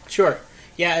that. Sure.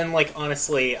 Yeah, and like,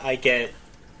 honestly, I get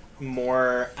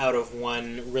more out of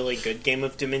one really good game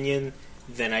of Dominion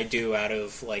than I do out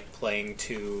of like playing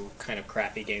two kind of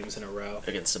crappy games in a row.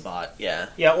 Against a bot, yeah.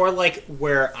 Yeah, or like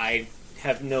where I've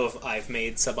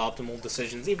made suboptimal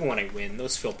decisions, even when I win,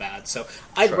 those feel bad. So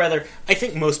I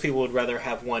think most people would rather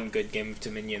have one good game of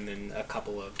Dominion than a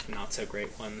couple of not so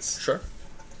great ones. Sure.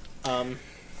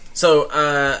 So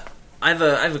I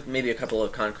have maybe a couple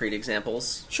of concrete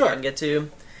examples. Sure. I can get to.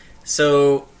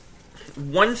 So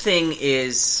one thing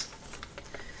is,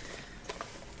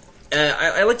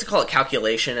 I like to call it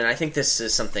calculation, and I think this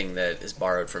is something that is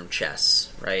borrowed from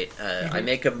chess, right? I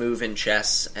make a move in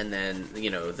chess, and then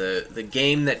the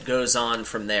game that goes on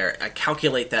from there, I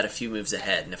calculate that a few moves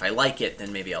ahead, and if I like it,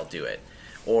 then maybe I'll do it.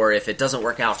 Or if it doesn't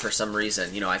work out for some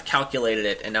reason, I've calculated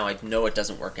it, and now I know it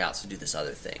doesn't work out, so do this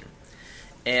other thing.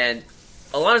 And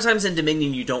a lot of times in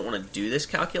Dominion, you don't want to do this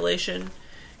calculation.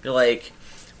 You're like,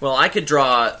 well, I could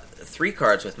draw 3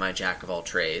 cards with my Jack of all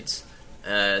trades,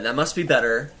 That must be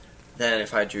better than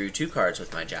if I drew 2 cards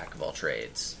with my Jack of all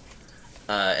trades.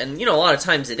 And, a lot of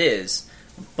times it is,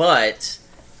 but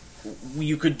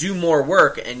you could do more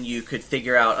work and you could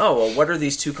figure out, what are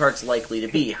these 2 cards likely to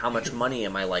be? How much money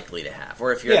am I likely to have?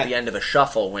 Or if you're at the end of a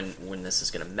shuffle when this is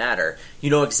going to matter, you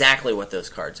know exactly what those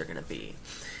cards are going to be.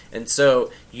 And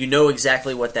so you know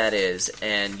exactly what that is,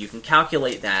 and you can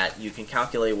calculate that. You can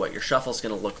calculate what your shuffle's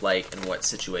going to look like and what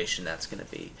situation that's going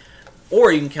to be.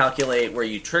 Or you can calculate where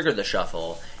you trigger the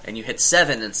shuffle and you hit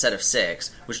 7 instead of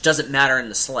 6, which doesn't matter in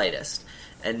the slightest.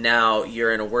 And now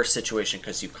you're in a worse situation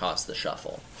because you caused the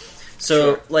shuffle.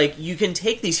 So, you can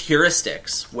take these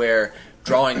heuristics where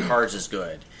drawing cards is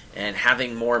good and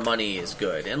having more money is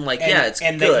good. And, it's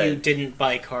and good. And that you didn't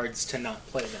buy cards to not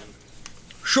play them.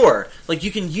 Sure, you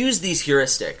can use these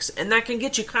heuristics, and that can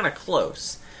get you kind of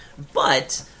close.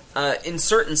 But in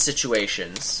certain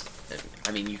situations,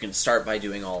 you can start by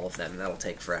doing all of them, and that'll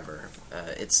take forever.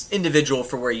 It's individual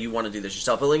for where you want to do this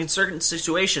yourself. But in certain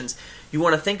situations, you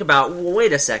want to think about, well,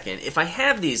 wait a second, if I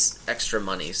have these extra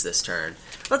monies this turn,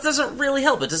 that doesn't really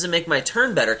help. It doesn't make my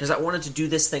turn better, because I wanted to do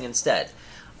this thing instead.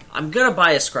 I'm going to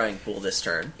buy a scrying pool this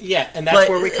turn. Yeah, and that's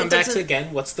where we come back to,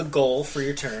 again, what's the goal for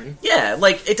your turn? Yeah,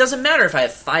 it doesn't matter if I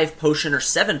have 5 potion or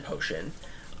 7 potion.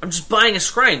 I'm just buying a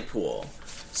scrying pool.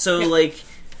 So,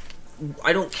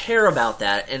 I don't care about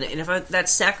that. And if that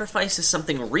sacrifice is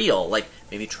something real, like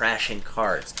maybe trashing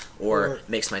cards, or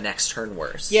makes my next turn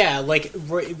worse. Yeah,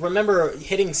 remember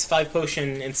hitting 5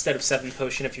 potion instead of 7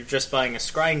 potion if you're just buying a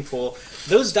scrying pool.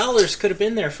 Those dollars could have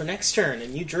been there for next turn,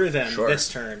 and you drew them this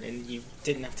turn, and you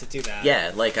didn't have to do that.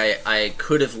 Yeah, I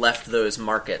could have left those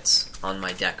markets on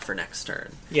my deck for next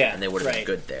turn. Yeah, and they would have been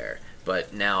good there.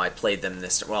 But now I played them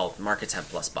this... Well, markets have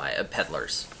plus buy,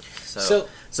 peddlers. So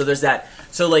there's that.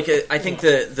 So, I think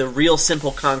the real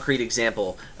simple concrete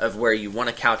example of where you want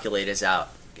to calculate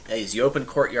is you open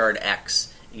Courtyard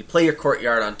X, and you play your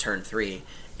Courtyard on turn 3,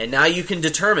 and now you can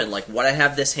determine, what I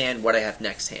have this hand, what I have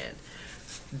next hand.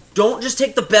 Don't just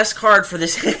take the best card for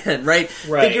this hand, right?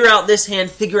 Figure out this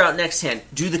hand, figure out next hand.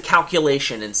 Do the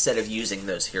calculation instead of using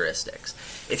those heuristics.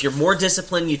 If you're more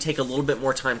disciplined, you take a little bit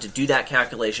more time to do that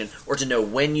calculation, or to know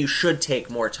when you should take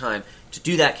more time to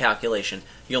do that calculation.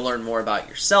 You'll learn more about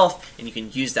yourself, and you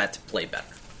can use that to play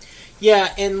better.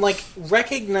 Yeah, and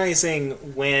recognizing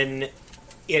when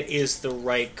it is the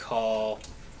right call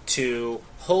to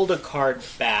hold a card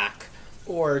back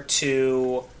or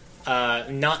to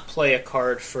not play a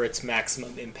card for its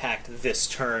maximum impact this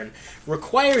turn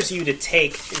requires you to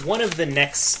take one of the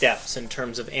next steps in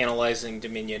terms of analyzing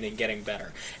Dominion and getting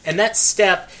better. And that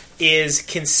step is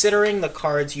considering the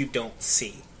cards you don't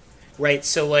see. Right?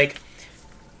 So,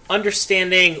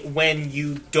 understanding when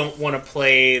you don't want to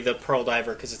play the Pearl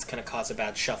Diver because it's going to cause a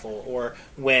bad shuffle, or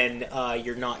when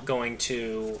you're not going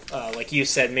to, like you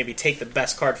said, maybe take the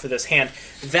best card for this hand.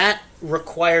 That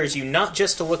requires you not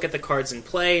just to look at the cards in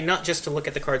play, not just to look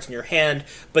at the cards in your hand,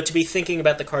 but to be thinking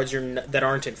about the cards that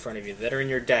aren't in front of you, that are in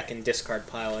your deck and discard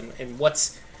pile, and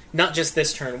what's, not just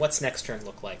this turn, what's next turn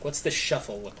look like? What's the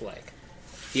shuffle look like?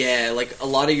 Yeah, a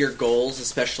lot of your goals,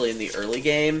 especially in the early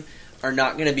game, are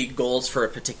not going to be goals for a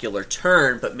particular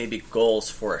turn, but maybe goals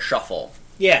for a shuffle.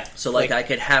 Yeah. So, I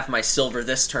could have my silver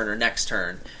this turn or next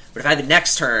turn, but if I had the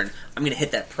next turn, I'm going to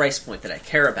hit that price point that I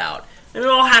care about. And it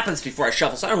all happens before I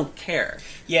shuffle, so I don't care.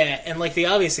 Yeah, and the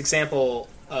obvious example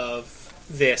of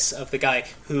this, of the guy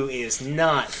who is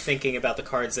not thinking about the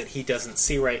cards that he doesn't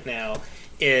see right now,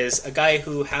 is a guy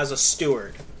who has a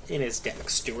Steward in his deck.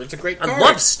 Steward's a great card. I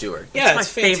love Steward. Yeah, it's my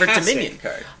favorite Dominion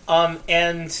card.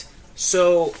 And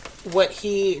so what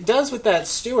he does with that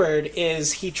Steward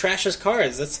is he trashes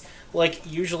cards. That's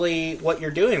usually what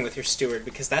you're doing with your Steward,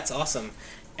 because that's awesome.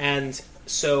 And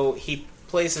so he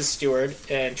plays his Steward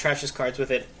and trashes cards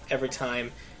with it every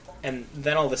time, and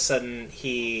then all of a sudden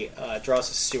he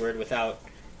draws a Steward without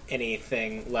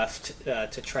anything left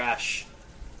to trash.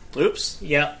 Oops.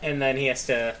 Yeah, and then he has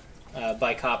to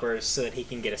buy coppers so that he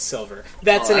can get a silver.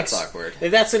 That's awkward.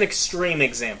 That's an extreme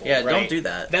example. Yeah, right? Don't do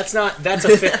that. That's not. That's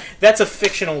a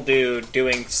fictional dude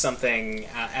doing something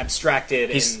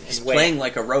abstracted. He's playing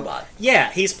like a robot. Yeah,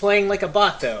 he's playing like a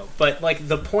bot though. But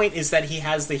the point is that he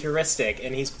has the heuristic,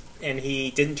 and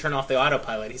he didn't turn off the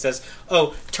autopilot. He says,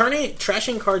 "Oh,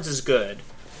 trashing cards is good.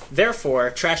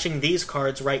 Therefore, trashing these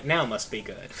cards right now must be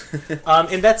good."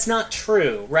 And that's not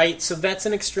true, right? So that's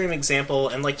an extreme example,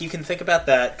 and you can think about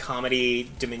that comedy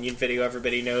Dominion video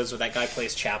everybody knows where that guy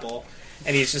plays Chapel,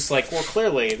 and he's just well,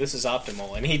 clearly this is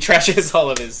optimal, and he trashes all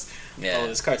of his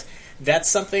cards. That's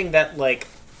something that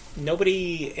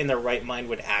nobody in their right mind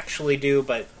would actually do,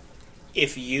 but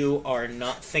if you are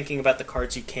not thinking about the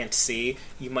cards you can't see,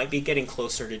 you might be getting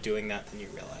closer to doing that than you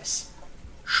realize.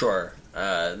 Sure,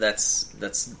 that's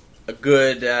a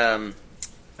good.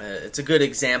 It's a good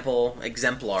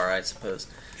exemplar, I suppose.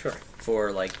 Sure.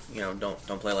 For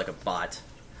don't play like a bot.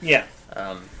 Yeah.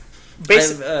 Yeah.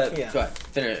 Go ahead.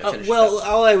 Finish well,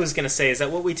 all I was going to say is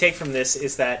that what we take from this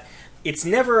is that it's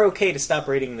never okay to stop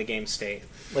reading the game state.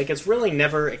 Like, it's really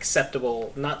never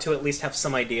acceptable not to at least have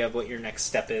some idea of what your next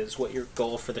step is, what your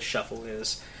goal for the shuffle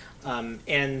is.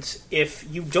 And if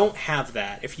you don't have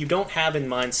that, if you don't have in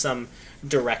mind some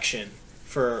direction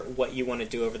for what you want to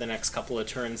do over the next couple of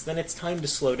turns, then it's time to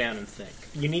slow down and think.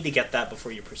 You need to get that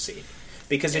before you proceed.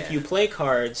 Because if you play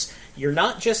cards, you're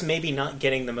not just maybe not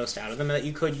getting the most out of them that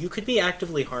you could be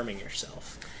actively harming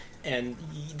yourself. And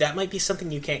that might be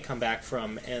something you can't come back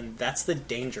from, and that's the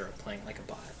danger of playing like a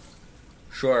bot.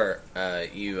 Sure,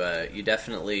 you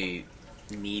definitely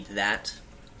need that.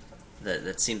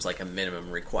 That seems like a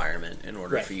minimum requirement in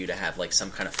order for you to have like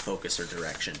some kind of focus or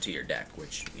direction to your deck,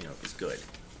 which is good.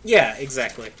 Yeah,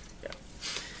 exactly. Yeah.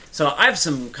 So I have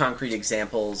some concrete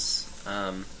examples.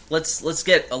 Let's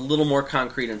get a little more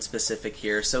concrete and specific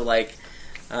here. So I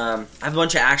have a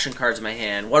bunch of action cards in my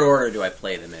hand. What order do I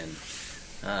play them in?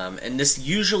 And this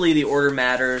usually the order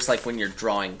matters, like when you're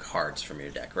drawing cards from your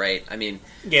deck, right? I mean,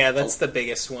 yeah, that's the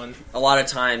biggest one. A lot of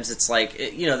times it's like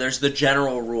there's the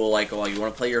general rule, like, you want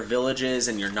to play your villages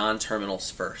and your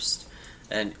non-terminals first,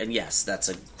 and yes, that's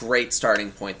a great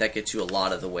starting point. That gets you a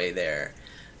lot of the way there.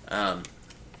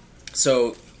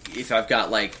 So if I've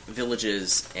got like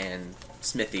villages and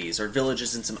smithies, or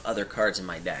villages and some other cards in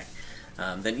my deck,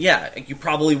 then yeah, you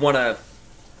probably want to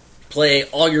play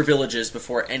all your villages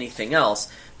before anything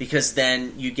else, because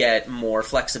then you get more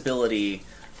flexibility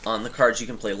on the cards you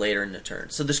can play later in the turn.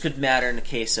 So this could matter in the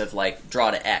case of like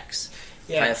draw to X.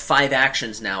 Yeah. If I have 5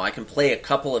 actions now, I can play a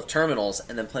couple of terminals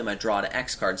and then play my draw to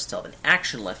X cards to have an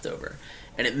action left over.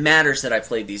 And it matters that I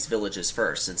played these villages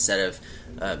first instead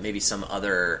of maybe some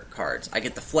other cards. I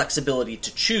get the flexibility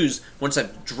to choose, once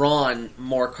I've drawn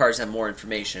more cards and have more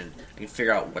information, I can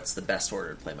figure out what's the best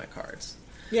order to play my cards.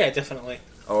 Yeah, definitely.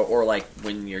 Or like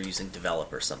when you're using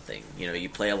develop or something, you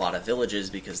play a lot of villages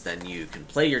because then you can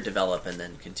play your develop and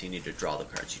then continue to draw the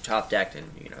cards you top decked, and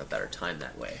a better time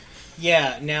that way.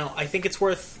 Yeah, now I think it's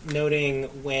worth noting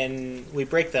when we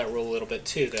break that rule a little bit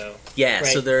too, though. Yeah, right?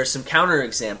 So there are some counter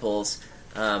examples.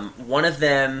 One of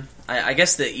them, I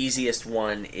guess the easiest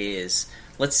one is,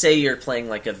 let's say you're playing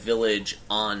like a village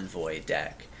envoy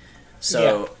deck.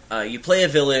 So you play a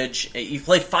village, you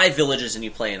play 5 villages and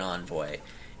you play an envoy.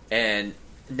 And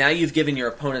now you've given your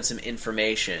opponent some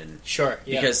information. Sure,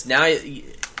 yeah. Because now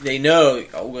they know,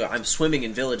 I'm swimming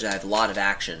in village, I have a lot of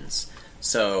actions.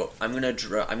 So I'm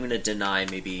gonna deny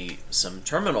maybe some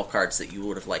terminal cards that you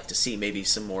would have liked to see, maybe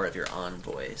some more of your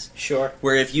envoys. Sure.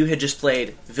 Where if you had just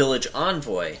played Village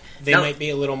Envoy, they might be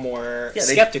a little more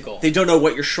skeptical. They don't know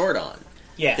what you're short on.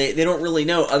 Yeah. They don't really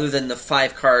know other than the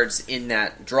 5 cards in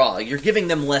that draw. You're giving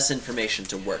them less information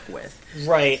to work with.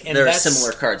 Right. And there are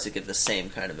similar cards that give the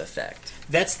same kind of effect.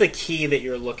 That's the key that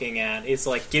you're looking at, is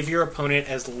like give your opponent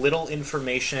as little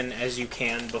information as you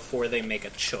can before they make a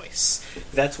choice.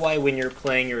 That's why when you're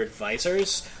playing your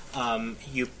advisors,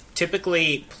 you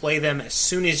typically play them as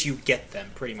soon as you get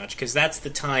them, pretty much, because that's the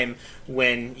time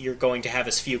when you're going to have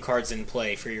as few cards in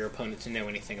play for your opponent to know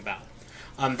anything about.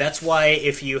 That's why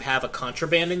if you have a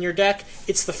contraband in your deck,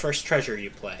 it's the first treasure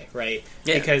you play, right?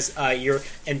 Yeah. Because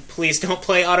and please don't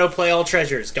play autoplay all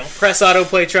treasures. Don't press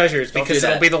autoplay treasures, because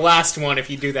it'll be the last one if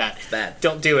you do that. It's bad.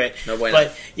 Don't do it. No bueno.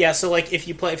 But yeah, so like if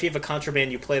you have a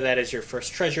contraband, you play that as your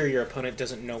first treasure. Your opponent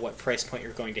doesn't know what price point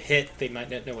you're going to hit. They might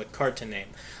not know what card to name.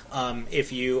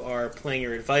 If you are playing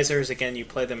your advisors, again, you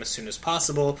play them as soon as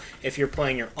possible. If you're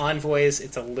playing your envoys,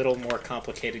 it's a little more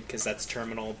complicated because that's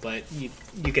terminal, but you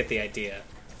get the idea,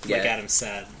 like Adam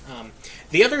said.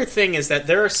 The other thing is that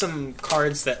there are some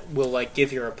cards that will like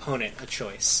give your opponent a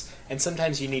choice, and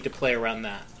sometimes you need to play around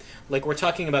that. Like we're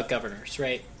talking about governors,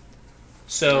 right?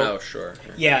 So, sure.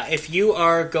 Yeah, if you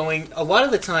are going... A lot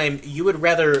of the time, you would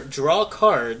rather draw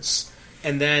cards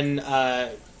and then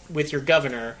with your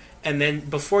governor, and then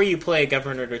before you play a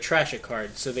governor to trash a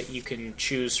card so that you can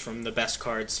choose from the best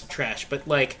cards to trash. But,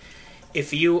 like,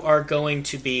 if you are going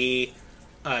to be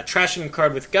trashing a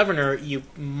card with governor, you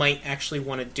might actually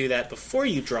want to do that before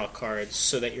you draw cards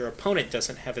so that your opponent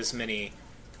doesn't have as many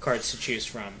cards to choose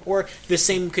from. Or the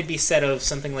same could be said of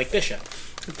something like bishop.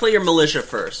 You play your militia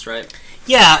first, right?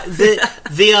 Yeah,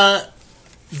 the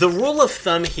rule of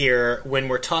thumb here when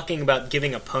we're talking about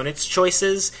giving opponents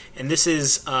choices, and this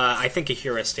is, I think, a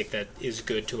heuristic that is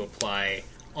good to apply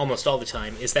almost all the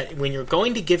time, is that when you're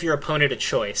going to give your opponent a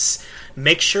choice,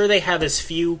 make sure they have as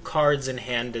few cards in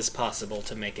hand as possible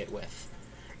to make it with.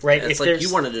 Right? It's like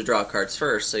you wanted to draw cards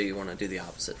first, so you want to do the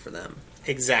opposite for them.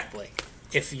 Exactly.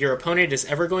 If your opponent is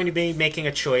ever going to be making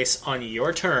a choice on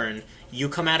your turn, you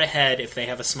come out ahead if they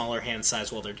have a smaller hand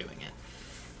size while they're doing it.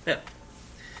 Yeah.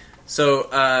 So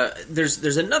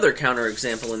there's another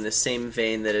counterexample in this same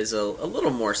vein that is a little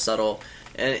more subtle,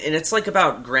 and it's like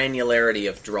about granularity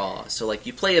of draw. So like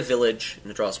you play a village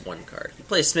and it draws 1 card. You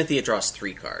play a smithy, it draws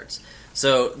 3 cards.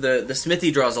 So the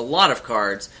smithy draws a lot of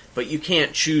cards, but you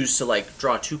can't choose to like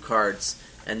draw 2 cards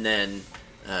and then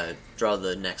draw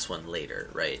the next one later,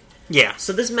 right? Yeah.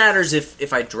 So this matters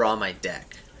if I draw my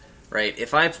deck, right?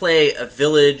 If I play a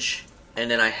village and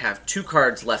then I have 2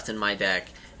 cards left in my deck,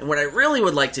 and what I really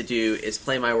would like to do is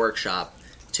play my workshop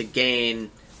to gain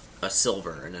a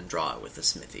silver and then draw it with a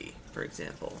smithy, for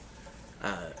example.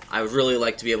 I would really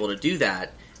like to be able to do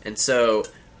that, and so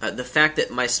the fact that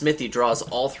my smithy draws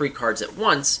all 3 cards at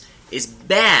once is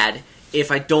bad if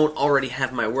I don't already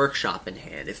have my workshop in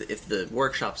hand, if the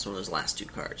workshop's one of those last 2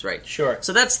 cards, right? Sure.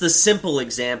 So that's the simple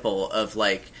example of,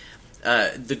 like,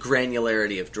 the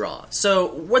granularity of draw. So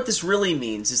what this really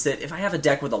means is that if I have a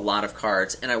deck with a lot of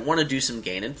cards and I want to do some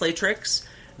gain and play tricks,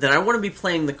 then I want to be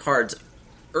playing the cards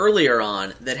earlier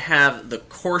on that have the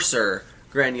coarser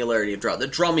granularity of draw,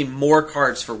 that draw me more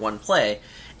cards for one play,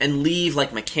 and leave,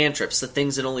 like, my cantrips, the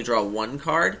things that only draw 1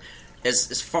 card,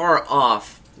 as far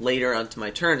off later onto my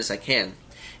turn as I can.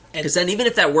 Because then even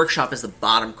if that workshop is the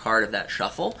bottom card of that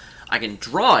shuffle, I can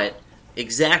draw it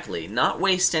exactly, not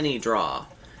waste any draw,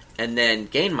 and then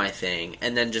gain my thing,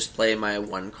 and then just play my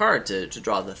 1 card to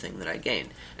draw the thing that I gained.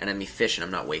 And I'm efficient,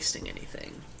 I'm not wasting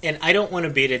anything. And I don't want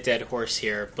to beat a dead horse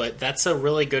here, but that's a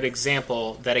really good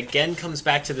example that again comes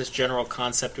back to this general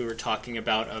concept we were talking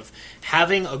about of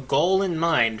having a goal in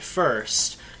mind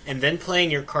first, and then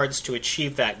playing your cards to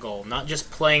achieve that goal, not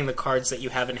just playing the cards that you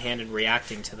have in hand and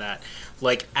reacting to that.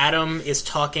 Like Adam is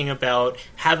talking about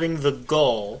having the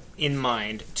goal in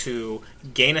mind to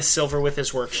gain a silver with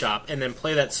his workshop and then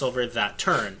play that silver that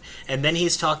turn. And then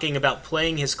he's talking about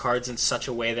playing his cards in such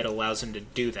a way that allows him to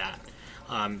do that.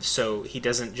 So he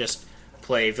doesn't just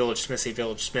play Village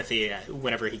Smithy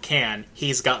whenever he can.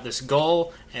 He's got this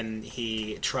goal, and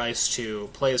he tries to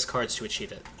play his cards to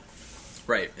achieve it.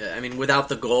 Right. I mean, without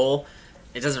the goal,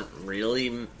 it doesn't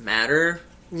really matter.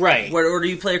 Right. What order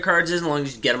you play your cards in, as long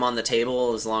as you get them on the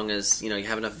table, as long as you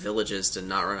have enough villages to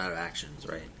not run out of actions,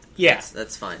 right? Yeah.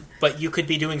 That's fine. But you could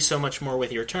be doing so much more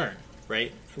with your turn,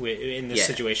 right? In this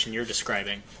situation you're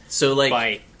describing. So,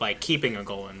 like, by keeping a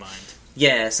goal in mind.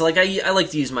 Yeah, so like I like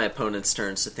to use my opponent's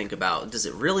turns to think about, does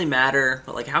it really matter?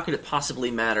 But like, how could it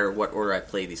possibly matter what order I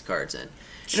play these cards in?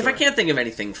 Sure. And if I can't think of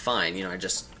anything, fine. I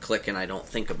just click and I don't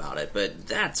think about it. But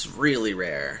that's really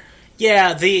rare.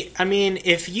 Yeah,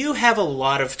 if you have a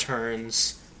lot of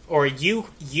turns, or you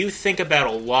think about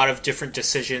a lot of different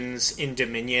decisions in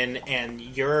Dominion, and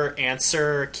your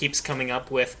answer keeps coming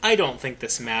up with, I don't think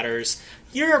this matters,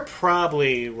 you're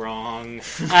probably wrong.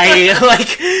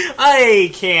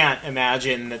 I can't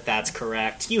imagine that that's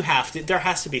correct. There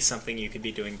has to be something you could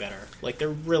be doing better. Like, there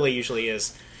really usually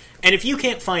is. And if you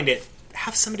can't find it,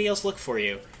 have somebody else look for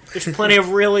you. There's plenty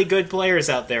of really good players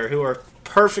out there who are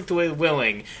perfectly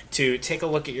willing to take a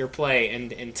look at your play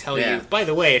and tell you, by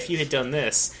the way, if you had done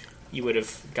this, you would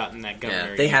have gotten that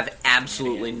governor. Yeah, they have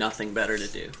absolutely nothing better to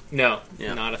do. No,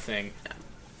 not a thing. Yeah.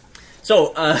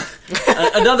 So,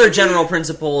 another general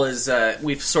principle is,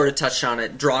 we've sort of touched on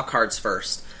it, draw cards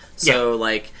first. So,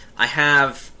 like, I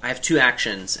have 2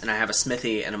 actions, and I have a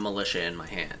smithy and a militia in my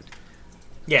hand.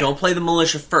 Yeah. Don't play the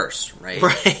militia first, right?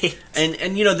 Right.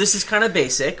 And this is kind of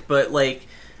basic, but, like,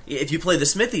 if you play the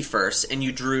smithy first and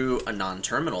you drew a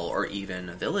non-terminal or even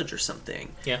a village or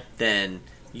something, then,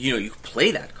 you can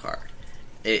play that card.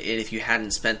 And if you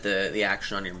hadn't spent the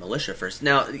action on your militia first.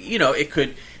 Now, it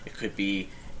could be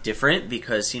different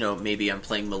because, maybe I'm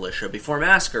playing militia before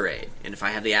masquerade. And if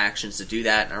I have the actions to do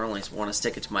that and I only want to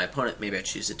stick it to my opponent, maybe I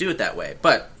choose to do it that way.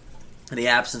 But in the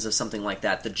absence of something like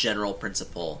that, the general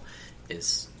principle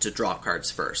is to draw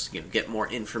cards first. Get more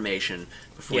information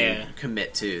before you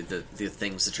commit to the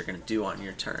things that you're going to do on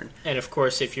your turn. And of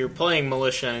course, if you're playing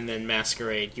militia and then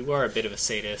masquerade, you are a bit of a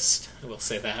sadist. I will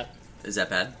say that. Is that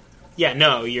bad? Yeah,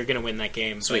 no, you're going to win that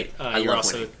game. Sweet. But,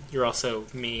 you're also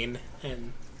mean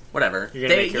and whatever. You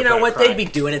know what? Cry. They'd be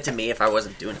doing it to me if I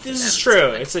wasn't doing it to them. This is true.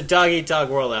 It's a dog-eat-dog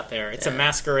world out there. It's a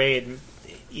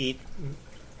masquerade-eat...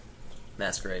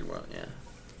 Masquerade world, yeah.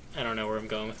 I don't know where I'm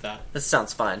going with that. That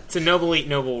sounds fine. It's a noble eat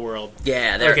noble world.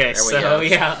 Yeah, there we go.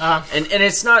 Yeah, and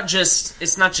it's not just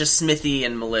smithy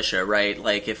and militia, right?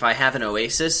 Like if I have an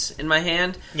oasis in my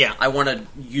hand, yeah, I want to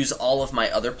use all of my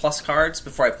other plus cards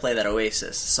before I play that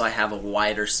oasis, so I have a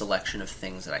wider selection of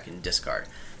things that I can discard.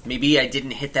 Maybe I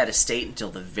didn't hit that estate until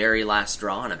the very last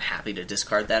draw, and I'm happy to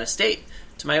discard that estate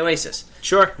to my oasis.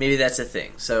 Sure. Maybe that's a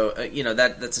thing. So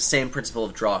that's the same principle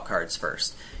of draw cards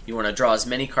first. You want to draw as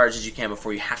many cards as you can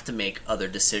before you have to make other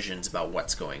decisions about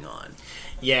what's going on.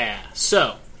 Yeah.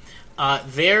 So,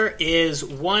 there is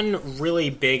one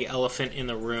really big elephant in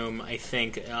the room, I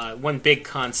think. One big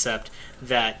concept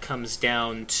that comes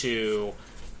down to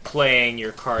playing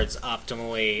your cards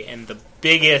optimally, and the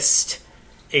biggest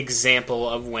example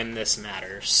of when this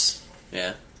matters.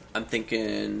 Yeah. I'm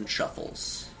thinking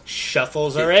shuffles.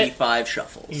 Shuffles are it? 55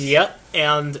 shuffles. Yep.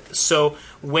 And so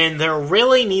when there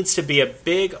really needs to be a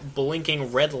big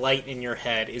blinking red light in your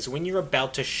head is when you're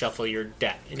about to shuffle your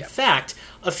deck. In fact,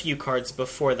 a few cards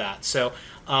before that. So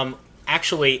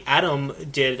actually, Adam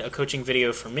did a coaching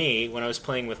video for me when I was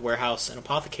playing with Warehouse and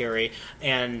Apothecary,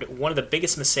 and one of the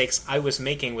biggest mistakes I was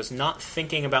making was not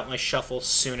thinking about my shuffle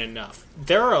soon enough.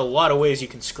 There are a lot of ways you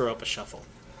can screw up a shuffle.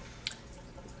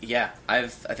 Yeah, I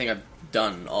think I've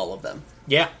done all of them.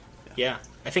 Yeah.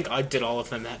 I think I did all of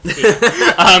them that video.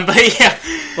 But yeah.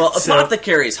 Well,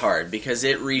 Apothecary's hard because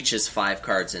it reaches 5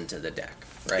 cards into the deck,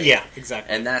 right? Yeah,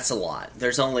 exactly. And that's a lot.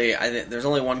 There's only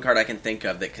one card I can think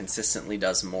of that consistently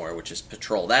does more, which is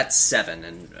Patrol. That's 7,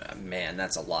 and man,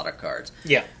 that's a lot of cards.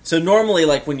 Yeah. So normally,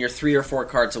 like when you're 3 or 4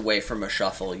 cards away from a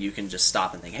shuffle, you can just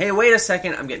stop and think, hey, wait a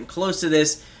second, I'm getting close to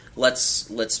this.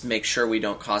 Let's make sure we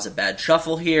don't cause a bad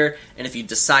shuffle here. And if you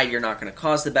decide you're not going to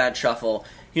cause the bad shuffle,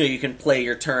 you can play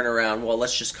your turn around, well,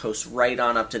 let's just coast right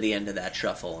on up to the end of that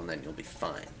shuffle, and then you'll be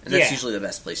fine. And that's usually the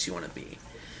best place you want to be.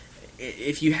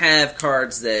 If you have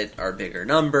cards that are bigger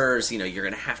numbers, you're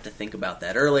going to have to think about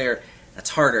that earlier. That's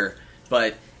harder,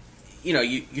 but, you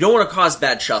don't want to cause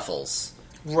bad shuffles.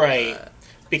 Right.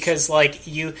 Because, if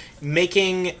you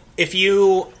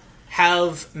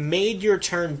have made your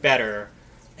turn better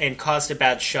and caused a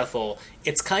bad shuffle,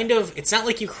 it's not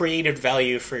like you created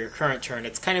value for your current turn,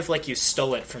 it's kind of like you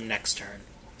stole it from next turn.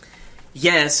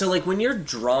 Yeah, so when you're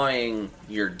drawing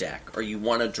your deck, or you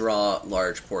want to draw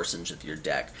large portions of your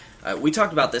deck, we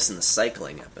talked about this in the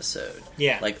cycling episode.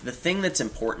 Yeah. The thing that's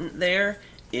important there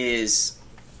is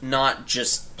not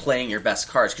just playing your best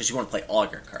cards, because you want to play all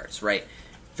your cards, right?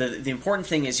 The important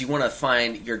thing is you want to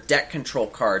find your deck control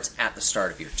cards at the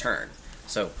start of your turn.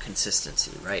 So,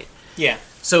 consistency, right? Yeah.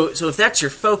 So if that's your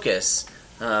focus,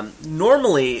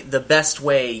 normally the best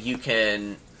way you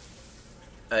can,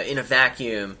 in a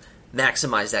vacuum,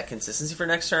 maximize that consistency for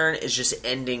next turn is just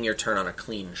ending your turn on a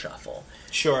clean shuffle.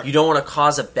 Sure. You don't want to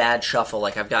cause a bad shuffle.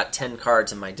 Like I've got 10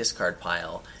 cards in my discard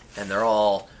pile, and they're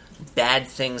all bad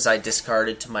things I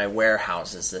discarded to my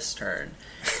warehouses this turn.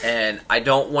 And I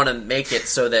don't want to make it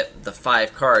so that the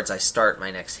 5 cards I start my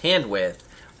next hand with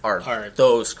are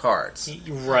those cards.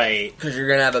 Right. Because you're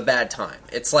going to have a bad time.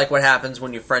 It's like what happens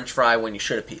when you French fry when you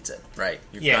should have pizza, right?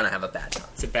 You're going to have a bad time.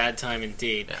 It's a bad time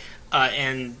indeed. Yeah.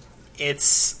 And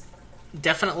it's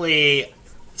definitely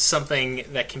something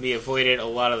that can be avoided a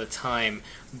lot of the time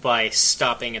by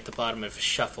stopping at the bottom of a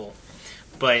shuffle.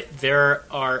 But there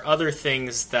are other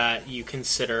things that you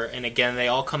consider, and again, they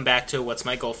all come back to what's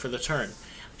my goal for the turn.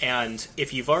 And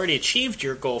if you've already achieved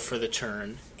your goal for the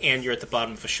turn, and you're at the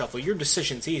bottom of a shuffle, your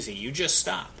decision's easy. You just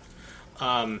stop.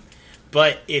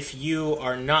 But if you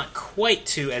are not quite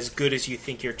to as good as you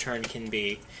think your turn can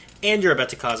be, and you're about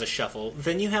to cause a shuffle,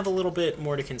 then you have a little bit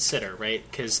more to consider, right?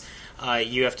 Because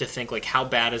you have to think, how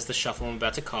bad is the shuffle I'm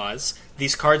about to cause?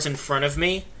 These cards in front of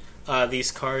me,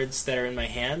 these cards that are in my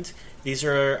hand, this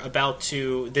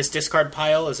discard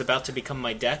pile is about to become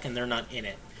my deck, and they're not in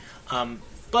it.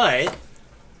 But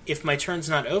if my turn's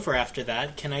not over after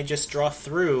that, can I just draw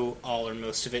through all or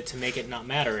most of it to make it not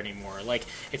matter anymore?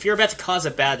 If you're about to cause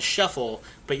a bad shuffle,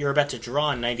 but you're about to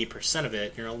draw 90% of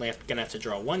it, you're only going to have to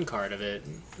draw 1 card of it,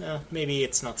 maybe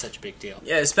it's not such a big deal.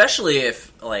 Yeah, especially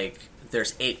if,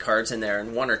 there's 8 cards in there,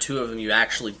 and 1 or 2 of them you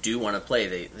actually do want to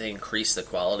play. They increase the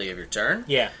quality of your turn.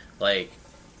 Yeah.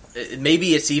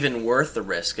 Maybe it's even worth the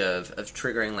risk of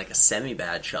triggering a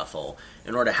semi-bad shuffle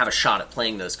in order to have a shot at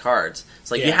playing those cards.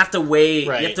 It's you have to weigh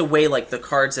the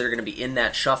cards that are going to be in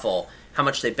that shuffle, how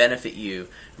much they benefit you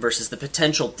versus the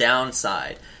potential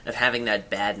downside of having that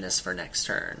badness for next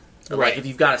turn. But if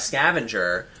you've got a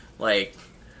scavenger, it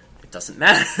doesn't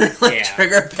matter.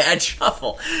 Trigger a bad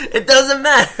shuffle. It doesn't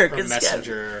matter. Or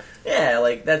messenger.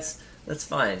 Yeah, that's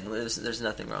fine. There's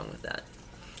nothing wrong with that.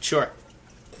 Sure.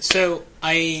 So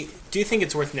I do think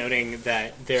it's worth noting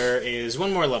that there is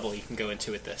one more level you can go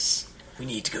into with this. We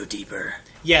need to go deeper.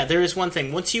 Yeah, there is one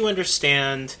thing. Once you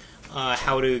understand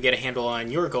how to get a handle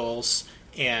on your goals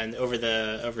and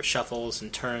over shuffles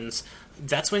and turns,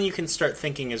 that's when you can start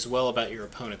thinking as well about your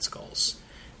opponent's goals.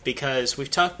 Because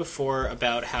we've talked before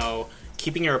about how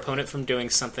keeping your opponent from doing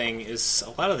something is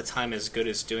a lot of the time as good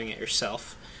as doing it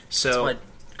yourself. So That's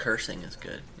why cursing is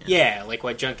good. yeah, like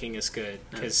why junking is good.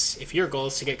 Because if your goal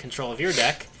is to get control of your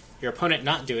deck, your opponent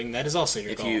not doing that is also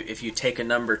your goal. If you take a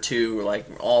number 2 like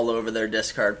all over their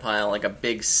discard pile, like a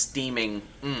big steaming,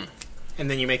 and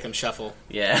then you make them shuffle.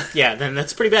 yeah, Yeah, then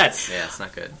that's pretty bad. yeah, it's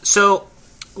not good. So,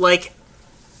 like,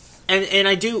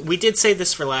 and we did say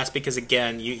this for last because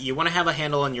again, you want to have a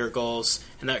handle on your goals,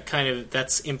 and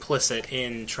that's implicit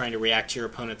in trying to react to your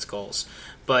opponent's goals.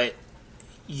 But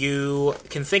you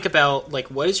can think about, like,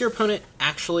 what is your opponent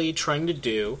actually trying to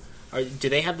do? Or do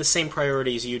they have the same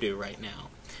priorities you do right now?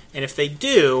 And if they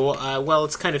do, well,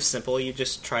 it's kind of simple. You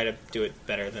just try to do it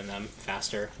better than them,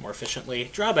 faster, more efficiently,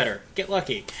 draw better, get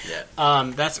lucky.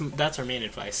 Yeah, That's our main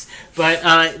advice.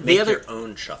 But make your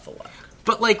own shuffle luck.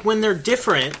 But, like, when they're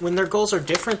different, when their goals are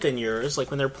different than yours,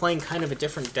 like when they're playing kind of a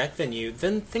different deck than you,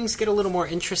 then things get a little more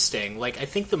interesting. Like, I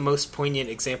think the most poignant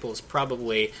example is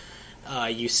probably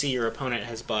you see your opponent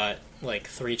has bought, like,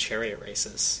 3 chariot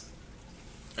races.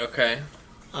 Okay.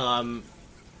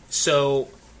 So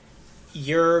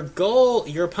your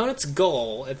opponent's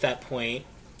goal at that point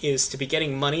is to be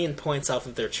getting money and points off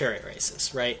of their chariot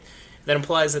races, right? That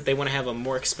implies that they want to have a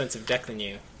more expensive deck than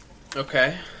you.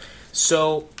 Okay.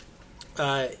 So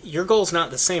your goal's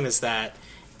not the same as that,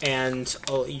 and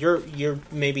you're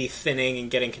maybe thinning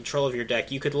and getting control of your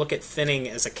deck. You could look at thinning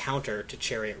as a counter to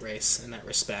chariot race in that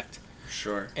respect.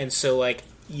 Sure. And so, like,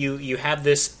 you have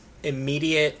this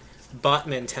immediate bot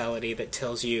mentality that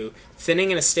tells you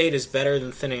thinning an estate is better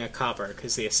than thinning a copper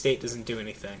because the estate doesn't do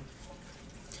anything.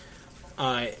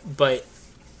 But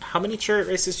how many chariot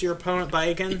races does your opponent buy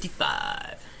again?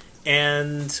 55.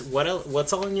 And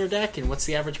what's all in your deck, and what's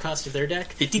the average cost of their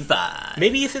deck? 55.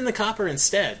 Maybe you thin the copper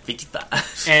instead.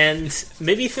 55. And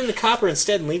maybe you thin the copper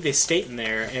instead and leave the estate in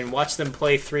there and watch them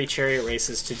play 3 chariot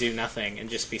races to do nothing and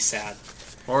just be sad.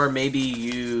 Or maybe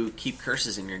you keep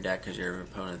curses in your deck because your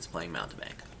opponent's playing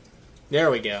mountebank. There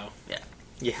we go. Yeah.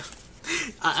 Yeah.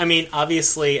 I mean,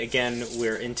 obviously, again,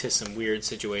 we're into some weird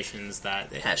situations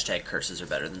that... Hashtag curses are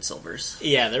better than silvers.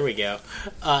 Yeah, there we go.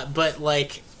 But,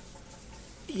 like,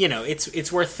 you know,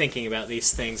 it's worth thinking about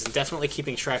these things, and definitely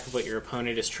keeping track of what your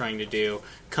opponent is trying to do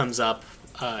comes up,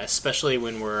 especially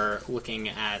when we're looking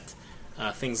at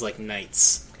things like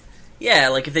knights. Yeah,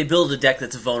 like if they build a deck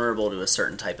that's vulnerable to a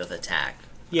certain type of attack,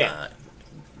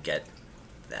 get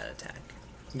that attack.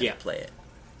 And Yeah. play it.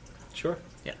 Sure.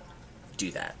 Yeah.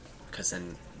 Do that, because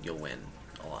then you'll win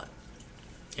a lot.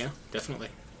 Yeah, definitely.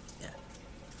 Yeah.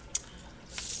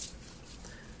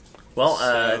 Well,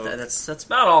 that's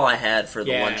about all I had for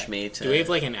the lunch meat. Do we have,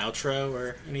 like, an outro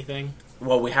or anything?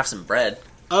 Well, we have some bread.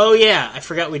 Oh, yeah, I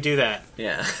forgot we do that.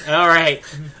 Yeah. All right.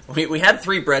 We had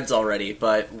 3 breads already,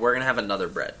 but we're going to have another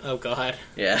bread. Oh, God.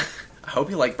 Yeah. I hope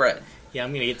you like bread. Yeah,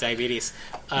 I'm going to get diabetes.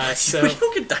 So you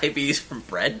don't get diabetes from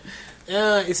bread?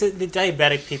 Is it the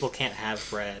diabetic people can't have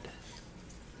bread?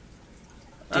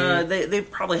 They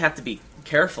probably have to be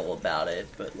careful about it,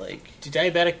 but, like... Do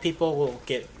diabetic people will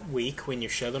get weak when you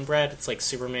show them bread? It's like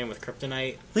Superman with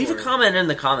kryptonite? Leave a comment in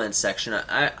the comments section.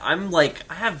 I'm like,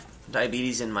 I have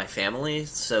diabetes in my family,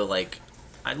 so, like,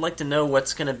 I'd like to know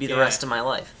what's going to be the rest of my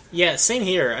life. Yeah, same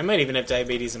here. I might even have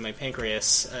diabetes in my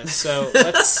pancreas. So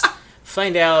let's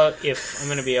find out if I'm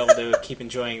going to be able to keep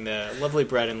enjoying the lovely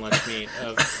bread and lunch meat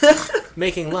of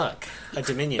Making Luck, a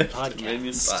Dominion podcast.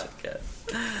 Dominion podcast.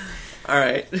 All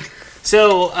right.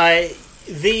 So,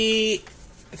 the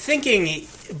thinking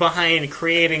behind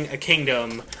creating a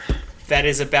kingdom that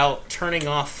is about turning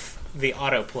off the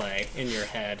autoplay in your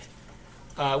head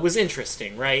was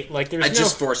interesting, right? Like, there's I no...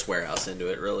 just forced Warehouse into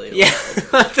it, really. Yeah,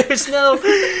 there's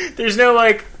no,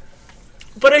 like...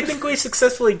 But I think we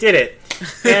successfully did it.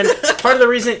 And part of the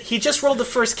reason... He just rolled the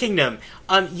first kingdom.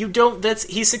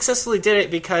 He successfully did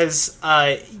it because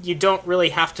you don't really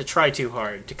have to try too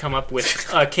hard to come up with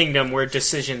a kingdom where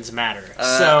decisions matter.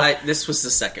 This was the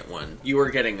second one. You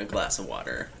were getting a glass of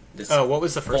water. What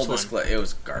was the first one? It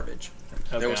was garbage.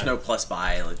 Oh, there was no plus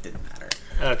buy. It didn't matter.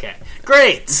 Okay,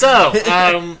 great. So,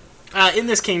 in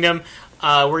this kingdom,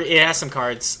 it has some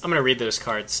cards. I'm going to read those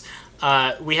cards.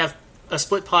 We have a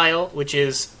split pile, which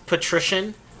is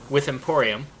Patrician with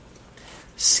Emporium,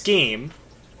 Scheme,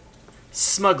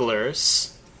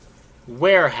 Smugglers,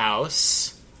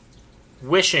 Warehouse,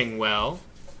 Wishing Well,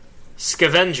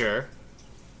 Scavenger,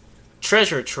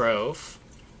 Treasure Trove,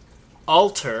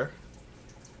 Altar,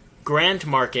 Grand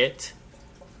Market,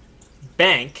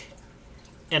 Bank,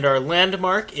 and our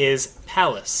landmark is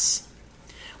Palace.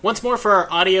 Once more for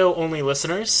our audio-only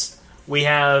listeners, we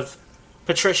have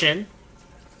Patrician,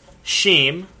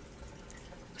 Sheem,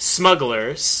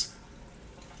 Smugglers,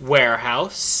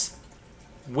 Warehouse,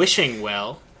 Wishing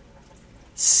Well,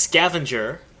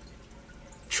 Scavenger,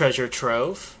 Treasure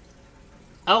Trove,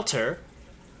 Altar,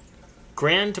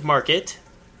 Grand Market,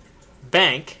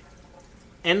 Bank,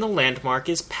 and the landmark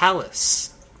is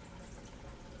Palace.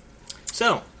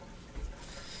 So,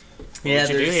 Yeah,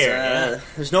 what you do here?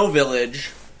 There's no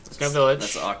village. There's no village.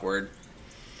 That's awkward.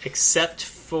 Except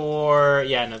for...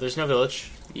 Yeah, no, there's no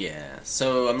village. Yeah,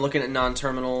 so I'm looking at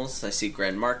non-terminals. I see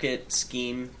Grand Market,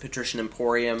 Scheme, Patrician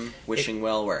Emporium, Wishing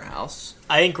Well, Warehouse.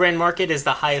 I think Grand Market is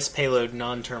the highest payload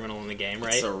non-terminal in the game,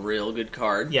 right? It's a real good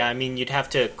card. Yeah, I mean, you'd have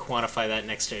to quantify that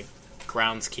next to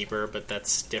Groundskeeper, but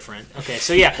that's different. Okay,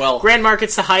 so yeah, Well, Grand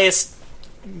Market's the highest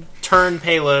turn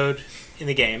payload in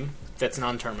the game that's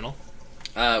non-terminal.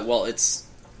 Well, it's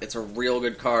a real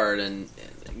good card, and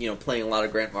playing a lot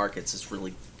of Grand Markets is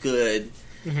really good.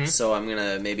 Mm-hmm. So I'm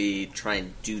gonna maybe try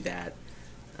and do that.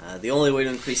 The only way to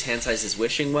increase hand size is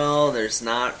Wishing Well. There's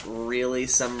not really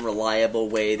some reliable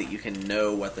way that you can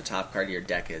know what the top card of your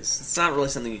deck is. It's not really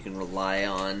something you can rely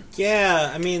on.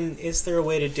 Yeah, I mean, is there a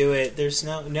way to do it? There's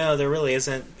no, there really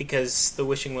isn't, because the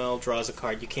Wishing Well draws a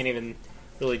card. You can't even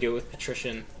really do it with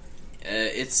Patrician.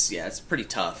 It's pretty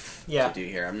tough Yeah. to do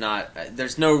here.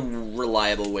 There's no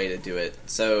reliable way to do it.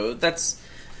 So that's.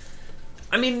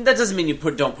 I mean, that doesn't mean you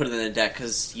don't put it in the deck,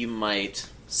 because you might.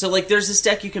 So, there's this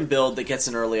deck you can build that gets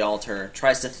an early altar,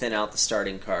 tries to thin out the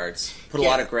starting cards, put a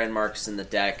lot of Grand Marks in the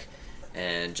deck,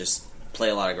 and just play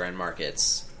a lot of Grand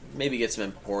Markets. Maybe get some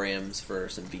Emporiums for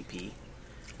some VP.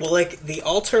 Well, the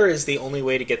altar is the only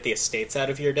way to get the estates out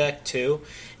of your deck, too.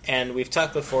 And we've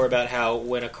talked before about how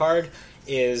when a card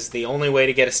is the only way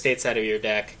to get estates out of your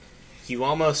deck, you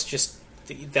almost just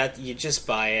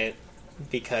buy it.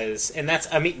 Because, and that's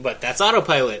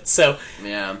Autopilot. So,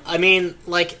 yeah. I mean,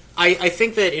 I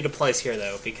think that it applies here,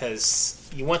 though, because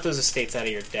you want those estates out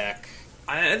of your deck.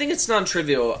 I think it's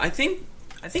non-trivial. I think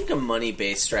a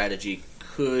money-based strategy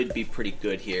could be pretty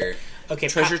good here. Okay,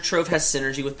 Treasure Trove has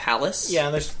synergy with Palace.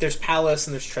 Yeah, there's Palace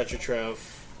and there's Treasure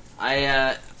Trove.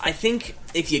 I think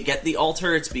if you get the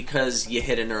altar, it's because you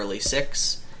hit an early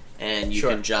 6, and you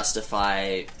can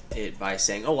justify it by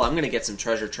saying, oh, well, I'm going to get some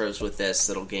treasure troves with this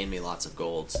that'll gain me lots of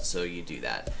golds, so you do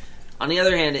that. On the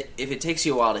other hand, if it takes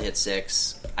you a while to hit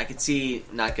 6, I could see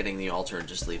not getting the altar and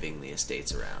just leaving the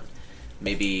estates around.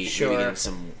 Maybe getting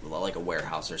some, a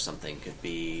warehouse or something could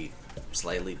be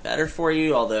slightly better for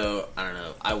you, although, I don't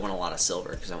know, I want a lot of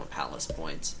silver because I want Palace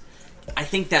points. I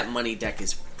think that money deck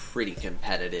is pretty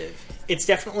competitive. It's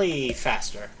definitely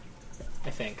faster, I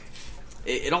think.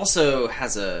 It also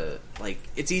has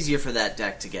it's easier for that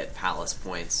deck to get Palace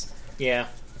points. Yeah.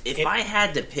 If I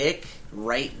had to pick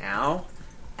right now,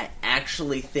 I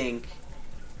actually think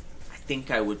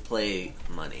I would play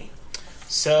money.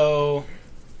 So,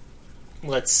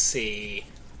 let's see.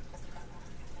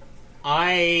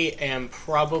 I am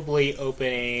probably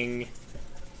opening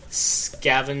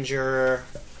Scavenger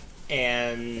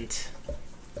and...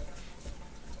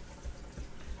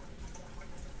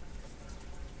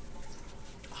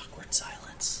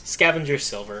 Silence. Scavenger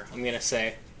Silver, I'm going to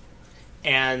say.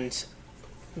 And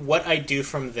what I do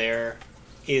from there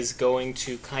is going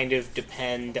to kind of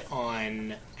depend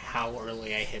on how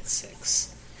early I hit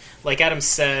 6. Like Adam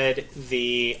said,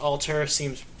 the altar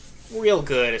seems real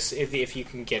good if you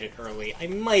can get it early. I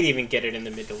might even get it in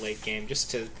the mid to late game just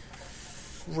to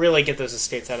really get those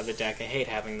estates out of the deck. I hate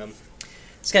having them.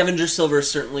 Scavenger Silver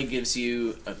certainly gives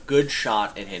you a good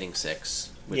shot at hitting 6.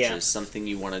 Which is something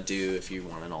you want to do if you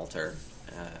want an altar.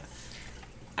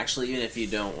 Actually, even if you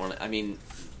don't want to... I mean,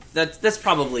 that's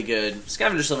probably good.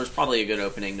 Scavenger Silver is probably a good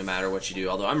opening no matter what you do,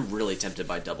 although I'm really tempted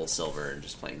by double silver and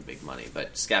just playing big money,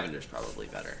 but Scavenger's probably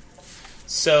better.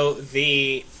 So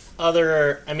the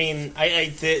other... I mean,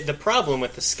 the problem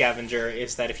with the Scavenger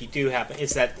is that if you do happen...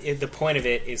 is that the point of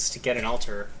it is to get an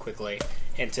altar quickly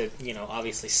and to,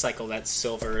 obviously cycle that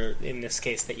silver, in this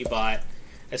case, that you bought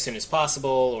as soon as possible,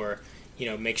 or...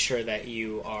 make sure that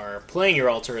you are playing your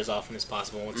altar as often as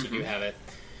possible once you do have it.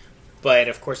 But,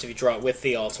 of course, if you draw it with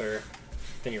the altar,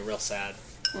 then you're real sad.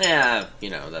 Yeah,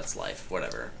 that's life.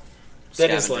 Whatever.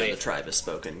 That is life. The tribe has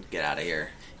spoken. Get out of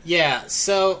here. Yeah,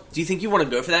 so... Do you think you want to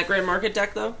go for that Grand Market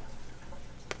deck, though?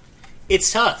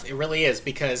 It's tough. It really is,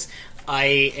 because I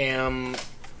am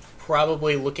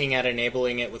probably looking at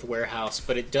enabling it with Warehouse,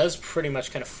 but it does pretty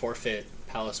much kind of forfeit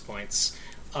Palace points.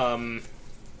 Yeah.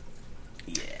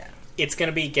 it's going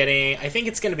to be getting... I think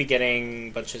it's going to be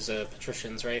getting bunches of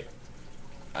patricians, right?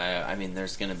 I mean,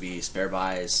 there's going to be spare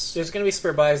buys. There's going to be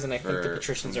spare buys, and I think the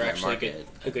patricians are Grand actually Market.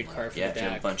 a good card for Yeah, the if you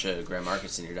have a deck. bunch of Grand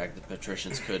Markets in your deck, the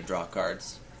patricians could draw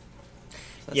cards. So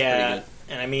that's pretty Yeah, good.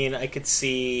 and I mean, I could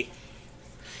see...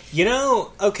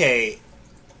 okay,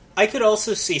 I could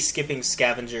also see skipping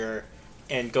Scavenger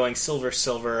and going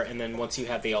silver, and then once you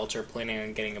have the altar, planning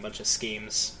on getting a bunch of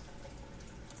schemes.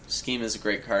 Scheme is a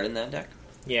great card in that deck,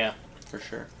 Yeah. for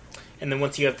sure. And then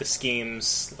once you have the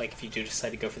schemes, like if you do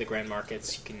decide to go for the Grand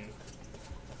Markets, you can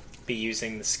be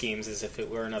using the schemes as if it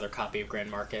were another copy of Grand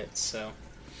Market. So,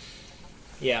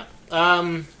 yeah.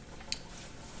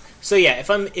 So yeah,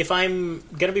 if I'm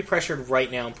gonna be pressured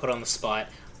right now and put on the spot,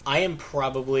 I am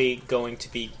probably going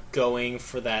to be going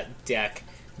for that deck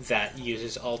that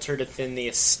uses Altar to thin the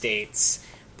estates,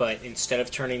 but instead of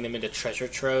turning them into treasure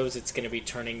troves, it's going to be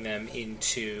turning them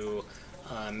into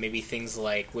maybe things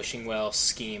like Wishing Well,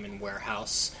 Scheme, and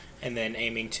Warehouse, and then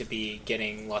aiming to be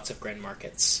getting lots of Grand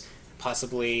Markets.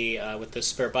 Possibly with those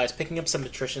spare buys, picking up some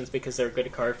patricians because they're a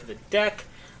good card for the deck.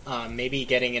 Maybe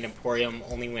getting an Emporium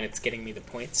only when it's getting me the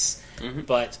points. Mm-hmm.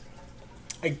 But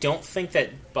I don't think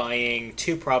that buying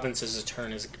 2 provinces a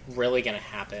turn is really going to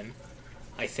happen.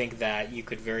 I think that you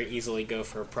could very easily go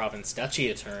for Province Duchy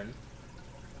a turn.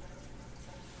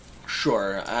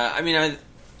 Sure. I mean,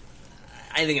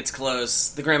 I think it's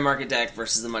close. The Grand Market deck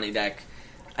versus the money deck.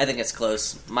 I think it's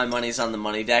close. My money's on the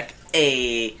money deck.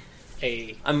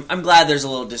 I'm glad there's a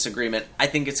little disagreement. I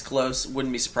think it's close.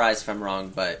 Wouldn't be surprised if I'm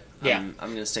wrong, but Yeah. I'm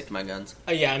going to stick to my guns.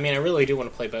 Yeah, I mean, I really do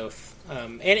want to play both.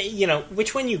 And,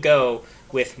 which one you go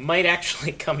with might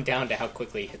actually come down to how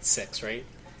quickly you hit 6, right?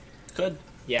 Good.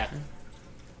 Yeah.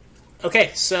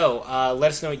 Okay, so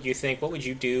let us know what you think. What would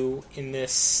you do in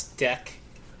this deck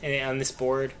and on this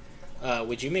board?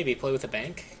 Would you maybe play with a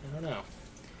bank? I don't know.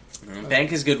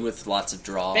 Bank is good with lots of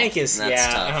draw. Bank is, and that's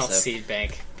tough, I don't so see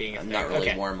bank being a I'm thing. not really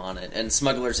Okay. warm on it. And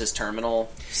Smugglers is terminal,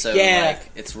 so Yeah.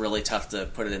 it's really tough to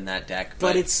put it in that deck.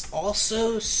 But it's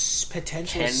also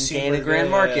potentially Can super gain a Grand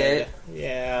good. Market.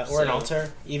 Yeah, or an So-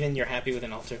 altar. Even you're happy with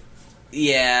an altar.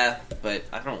 Yeah, but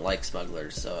I don't like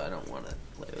Smugglers, so I don't want to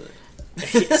play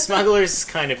with it. Smugglers is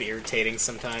kind of irritating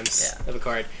sometimes Yeah. of a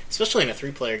card, especially in a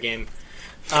 3-player game.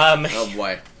 Oh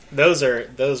boy, Those are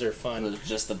fun. those are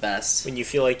just the best. When you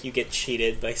feel like you get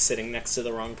cheated by sitting next to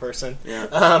the wrong person. Yeah,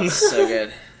 so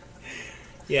good.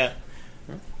 Yeah.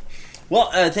 Well,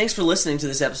 thanks for listening to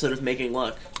this episode of Making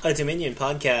Luck. A Dominion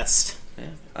podcast.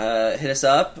 Hit us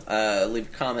up, leave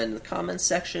a comment in the comments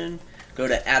section, go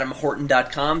to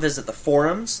adamhorton.com, visit the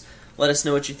forums, let us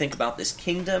know what you think about this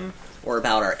kingdom, or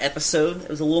about our episode. It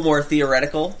was a little more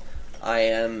theoretical. I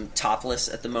am topless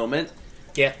at the moment,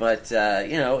 Yeah. but,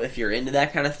 if you're into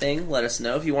that kind of thing, let us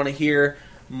know. If you want to hear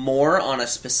more on a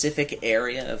specific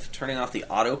area of turning off the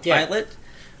autopilot,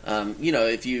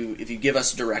 if you give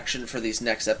us direction for these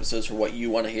next episodes for what you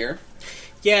want to hear,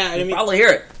 Yeah, I you'll mean, probably hear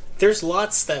it. there's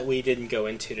lots that we didn't go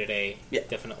into today. Yeah.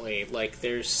 Definitely. Like,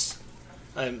 there's...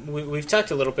 we've talked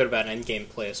a little bit about endgame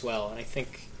play as well, and I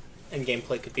think endgame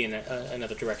play could be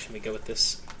another direction we go with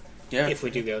this, Yeah, if we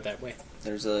do go that way.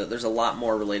 there's a lot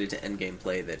more related to endgame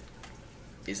play that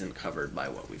isn't covered by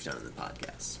what we've done in the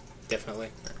podcast. Definitely.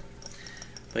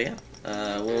 But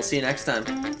yeah, we'll see you next time.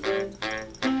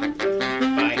 Bye.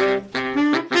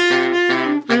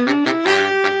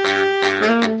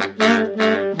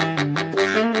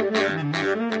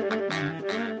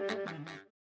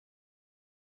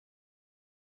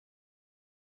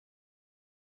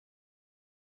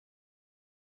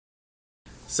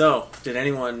 So, did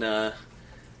anyone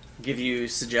give you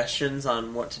suggestions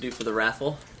on what to do for the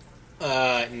raffle?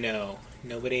 No.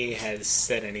 Nobody has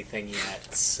said anything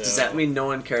yet, so... Does that mean no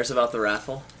one cares about the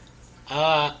raffle?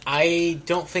 I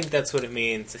don't think that's what it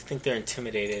means. I think they're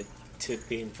intimidated to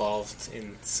be involved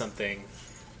in something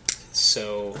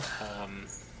so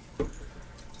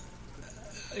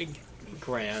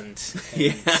grand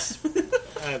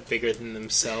and bigger than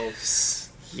themselves.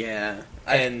 Yeah,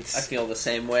 And- I feel the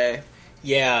same way.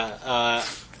 Yeah,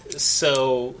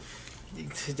 so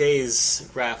today's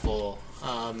raffle,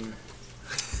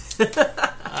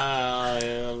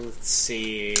 let's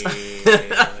see.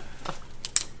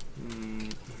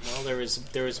 Well,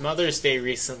 there was Mother's Day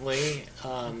recently.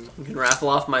 You can raffle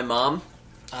off my mom.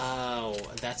 Oh,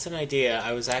 that's an idea.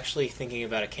 I was actually thinking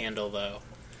about a candle, though.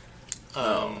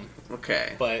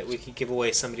 Okay. But we could give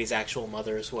away somebody's actual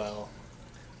mother as well.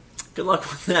 Good luck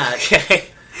with that. Okay.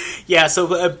 Yeah,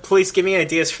 so please give me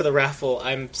ideas for the raffle.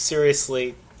 I'm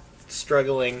seriously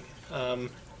struggling.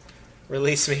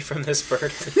 Release me from this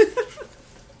burden.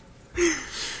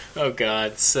 Oh,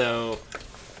 God. So...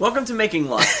 Welcome to Making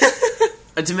Luck.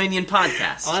 A Dominion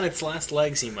podcast. On its last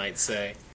legs, you might say.